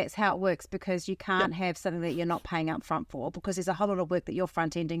that's how it works because you can't have something that you're not paying up front for because there's a whole lot of work that you're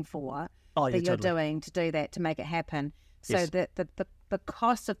front-ending for you're doing to do that, to make it happen. So the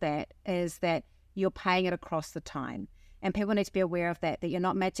cost of that is that you're paying it across the time. And people need to be aware of that you're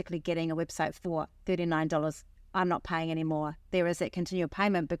not magically getting a website for $39. I'm not paying anymore. There is that continual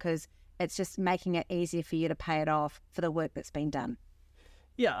payment because it's just making it easier for you to pay it off for the work that's been done.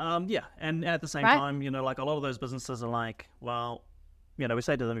 Yeah, and at the same time, like a lot of those businesses are like, well, we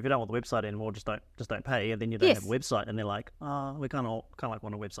say to them, if you don't want the website anymore, just don't pay, and then you don't have a website, and they're like, we kind of like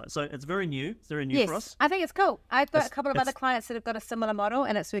want a website. So it's very new. It's very new for us. I think it's cool. I've got a couple of other clients that have got a similar model,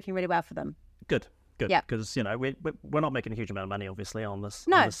 and it's working really well for them. Good. Because we're not making a huge amount of money, obviously, on this.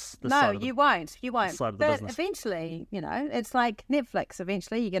 No, side of you won't. Side of the but business. Eventually, it's like Netflix.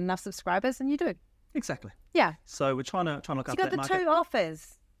 Eventually, you get enough subscribers, and you do. Exactly. Yeah. So we're trying to look up that market. You got the two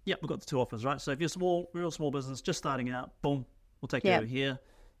offers. Yeah, we've got the two offers, right? So if you're real small business, just starting out, boom, we'll take you over here.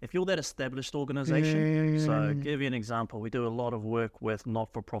 If you're that established organization, so give you an example, we do a lot of work with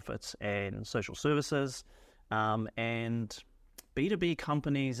not-for-profits and social services, and B2B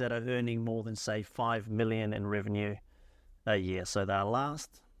companies that are earning more than, say, $5 million in revenue a year. So our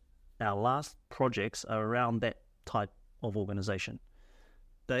last projects are around that type of organization.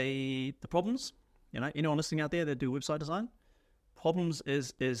 The problems, anyone listening out there that do website design, problems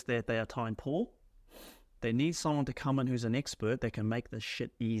is that they are time poor. They need someone to come in who's an expert that can make this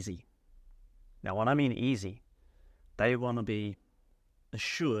shit easy. Now, when I mean easy, they want to be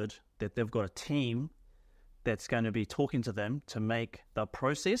assured that they've got a team that's going to be talking to them to make the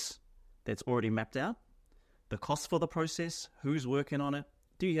process that's already mapped out, the cost for the process, who's working on it,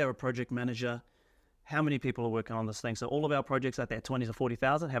 do you have a project manager, how many people are working on this thing. So all of our projects at that 20 to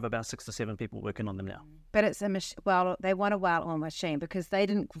 40,000 have about 6 to 7 people working on them now. But it's they want a well-oiled machine because they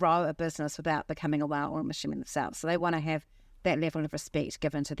didn't grow a business without becoming a well-oiled machine themselves. So they want to have that level of respect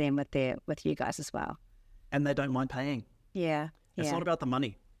given to them with you guys as well. And they don't mind paying. Yeah. It's not about the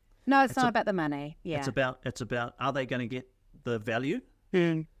money. No, it's not about the money. Yeah. It's about are they going to get the value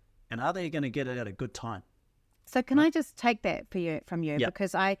and are they going to get it at a good time? So can I just take that from you? Yeah.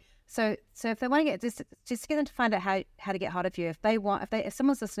 Because so if they want to get just get them to find out how to get hold of you. If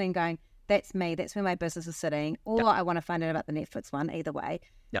someone's listening going, that's me, that's where my business is sitting, or I want to find out about the Netflix one, either way.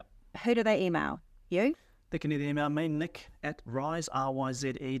 Yep. Who do they email? You? They can either email me, nick@ryze,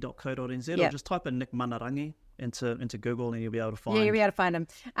 ryze.co.nz, Yep. or just type in Nick Manarangi into Google and you'll be able to find. Yeah, you'll be able to find them.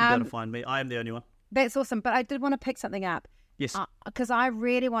 You'll be able to find me. I am the only one. That's awesome. But I did want to pick something up. Yes. Because I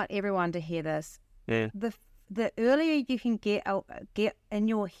really want everyone to hear this. Yeah. The earlier you can get in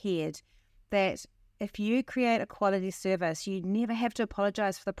your head that if you create a quality service, you never have to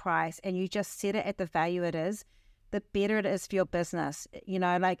apologize for the price and you just set it at the value it is, the better it is for your business. You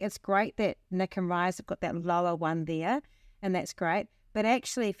know, like it's great that Nick and Ryze have got that lower one there, and that's great. But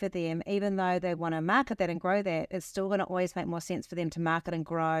actually for them, even though they want to market that and grow that, it's still going to always make more sense for them to market and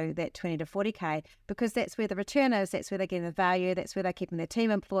grow that 20 to 40K because that's where the return is, that's where they're getting the value, that's where they're keeping their team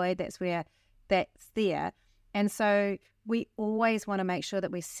employed, that's there. And so we always want to make sure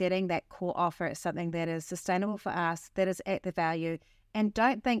that we're setting that core offer as something that is sustainable for us, that is at the value. And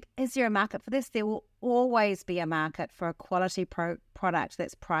don't think, is there a market for this? There will always be a market for a quality product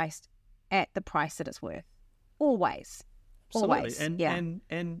that's priced at the price that it's worth. Always. Absolutely. Always.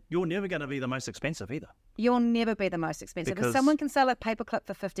 And you're never going to be the most expensive either. You'll never be the most expensive. If someone can sell a paperclip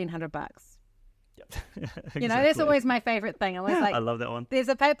for $1,500, Yep. you know, that's always my favorite thing. I'm always like, I love that one. There's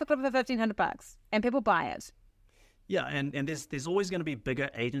a paperclip for $1,500 and people buy it. Yeah, and there's always going to be bigger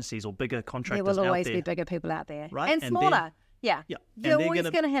agencies or bigger contractors There will always out there. be bigger people out there. Right? And smaller. Yeah. They're And always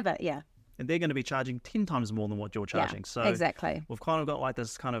going to have it. Yeah. And they're going to be charging 10 times more than what you're charging. Yeah, So exactly. we've kind of got like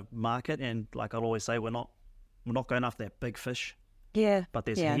this kind of market, and like I'll always say, we're not going after that big fish. Yeah. But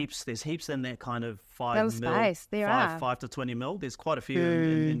there's heaps in that kind of Little 5 mil, space. There are. 5 to 20 mil. There's quite a few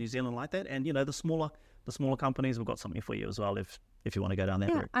in New Zealand like that. And you know, the smaller companies, we've got something for you as well if you want to go down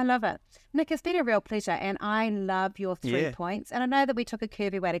that route. I love it. Nick, it's been a real pleasure, and I love your 3 points. And I know that we took a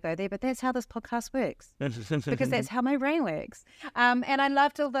curvy way to go there, but that's how this podcast works, because that's how my brain works. And I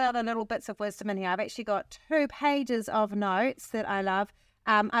loved all the other little bits of wisdom in here. I've actually got 2 pages of notes that I love.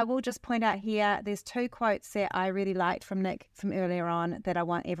 I will just point out here, there's 2 quotes that I really liked from Nick from earlier on that I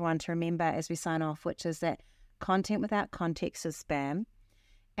want everyone to remember as we sign off, which is that content without context is spam.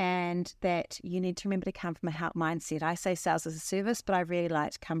 And that you need to remember to come from a heart mindset. I say sales as a service, but I really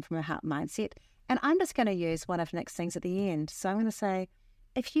like to come from a heart mindset. And I'm just going to use one of Nick's things at the end. So I'm going to say,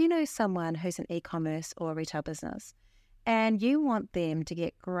 if you know someone who's an e-commerce or a retail business and you want them to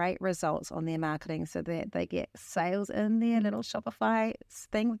get great results on their marketing so that they get sales in their little Shopify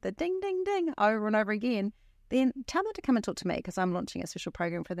thing with the ding, ding, ding over and over again, then tell them to come and talk to me because I'm launching a special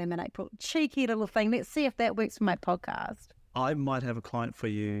program for them in April. Cheeky little thing. Let's see if that works for my podcast. I might have a client for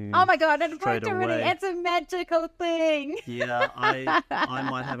you. Oh my God, it worked already. Away. It's a magical thing. Yeah, I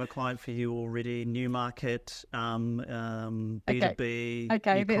might have a client for you already. New market, B2B.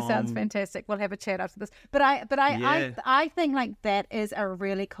 Okay, e-com. that sounds fantastic. We'll have a chat after this. But I think like that is a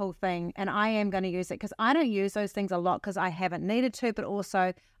really cool thing, and I am going to use it because I don't use those things a lot because I haven't needed to, but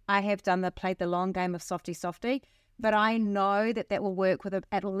also I have played the long game of softy. But I know that will work with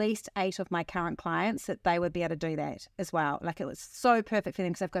at least 8 of my current clients, that they would be able to do that as well. Like it was so perfect for them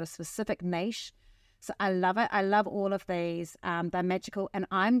because they've got a specific niche. So I love it. I love all of these. They're magical. And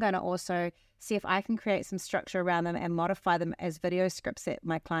I'm going to also see if I can create some structure around them and modify them as video scripts that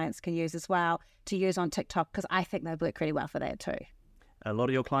my clients can use as well to use on TikTok, because I think they work really well for that too. A lot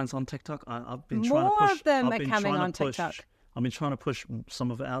of your clients on TikTok, I've been More trying to push. of them I've are been coming trying on to push, TikTok. I've been trying to push some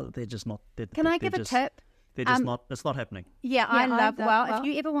of it out. They're just not. Can I give a tip? They're just not. It's not happening. Yeah, I love. Well, if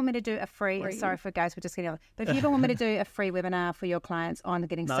you ever want me to do a free, sorry for guys, we're just getting on. But if you ever want me to do a free webinar for your clients on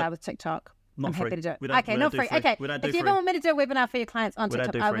getting started with TikTok, I'm happy to do it. Okay, not free. Okay, if you ever want me to do a webinar for your clients on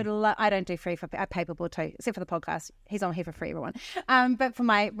TikTok, I would. I don't do free for paperboard too, except for the podcast. He's on here for free, everyone. But for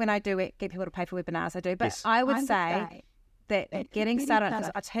when I do it, get people to pay for webinars, I do. But yes. I would say that getting started, because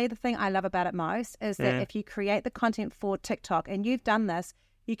I'll tell you the thing I love about it most is that if you create the content for TikTok, and you've done this,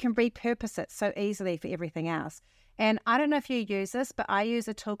 you can repurpose it so easily for everything else. And I don't know if you use this, but I use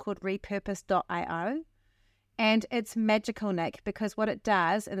a tool called repurpose.io. And it's magical, Nick, because what it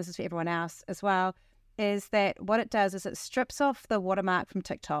does, and this is for everyone else as well, is that what it does is it strips off the watermark from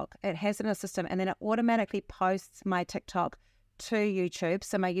TikTok. It has it in a system, and then it automatically posts my TikTok to YouTube.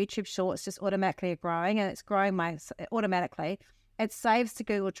 So my YouTube Shorts just automatically are growing, and it's growing automatically. It saves to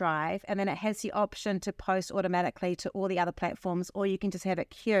Google Drive, and then it has the option to post automatically to all the other platforms, or you can just have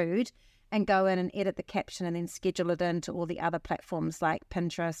it queued and go in and edit the caption and then schedule it into all the other platforms like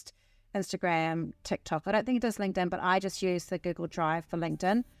Pinterest, Instagram, TikTok. I don't think it does LinkedIn, but I just use the Google Drive for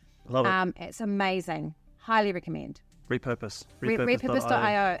LinkedIn. Love it. It's amazing. Highly recommend. Repurpose.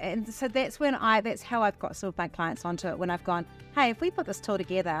 Repurpose.io. And so that's how I've got some of my clients onto it, when I've gone, hey, if we put this tool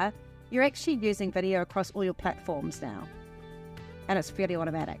together, you're actually using video across all your platforms now. And it's fairly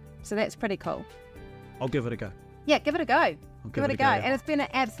automatic. So that's pretty cool. I'll give it a go. Yeah, give it a go. Give it a go. Yeah. And it's been an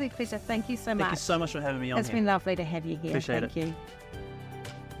absolute pleasure. Thank you so much. Thank you so much for having me on It's here. been lovely to have you here. Appreciate Thank you.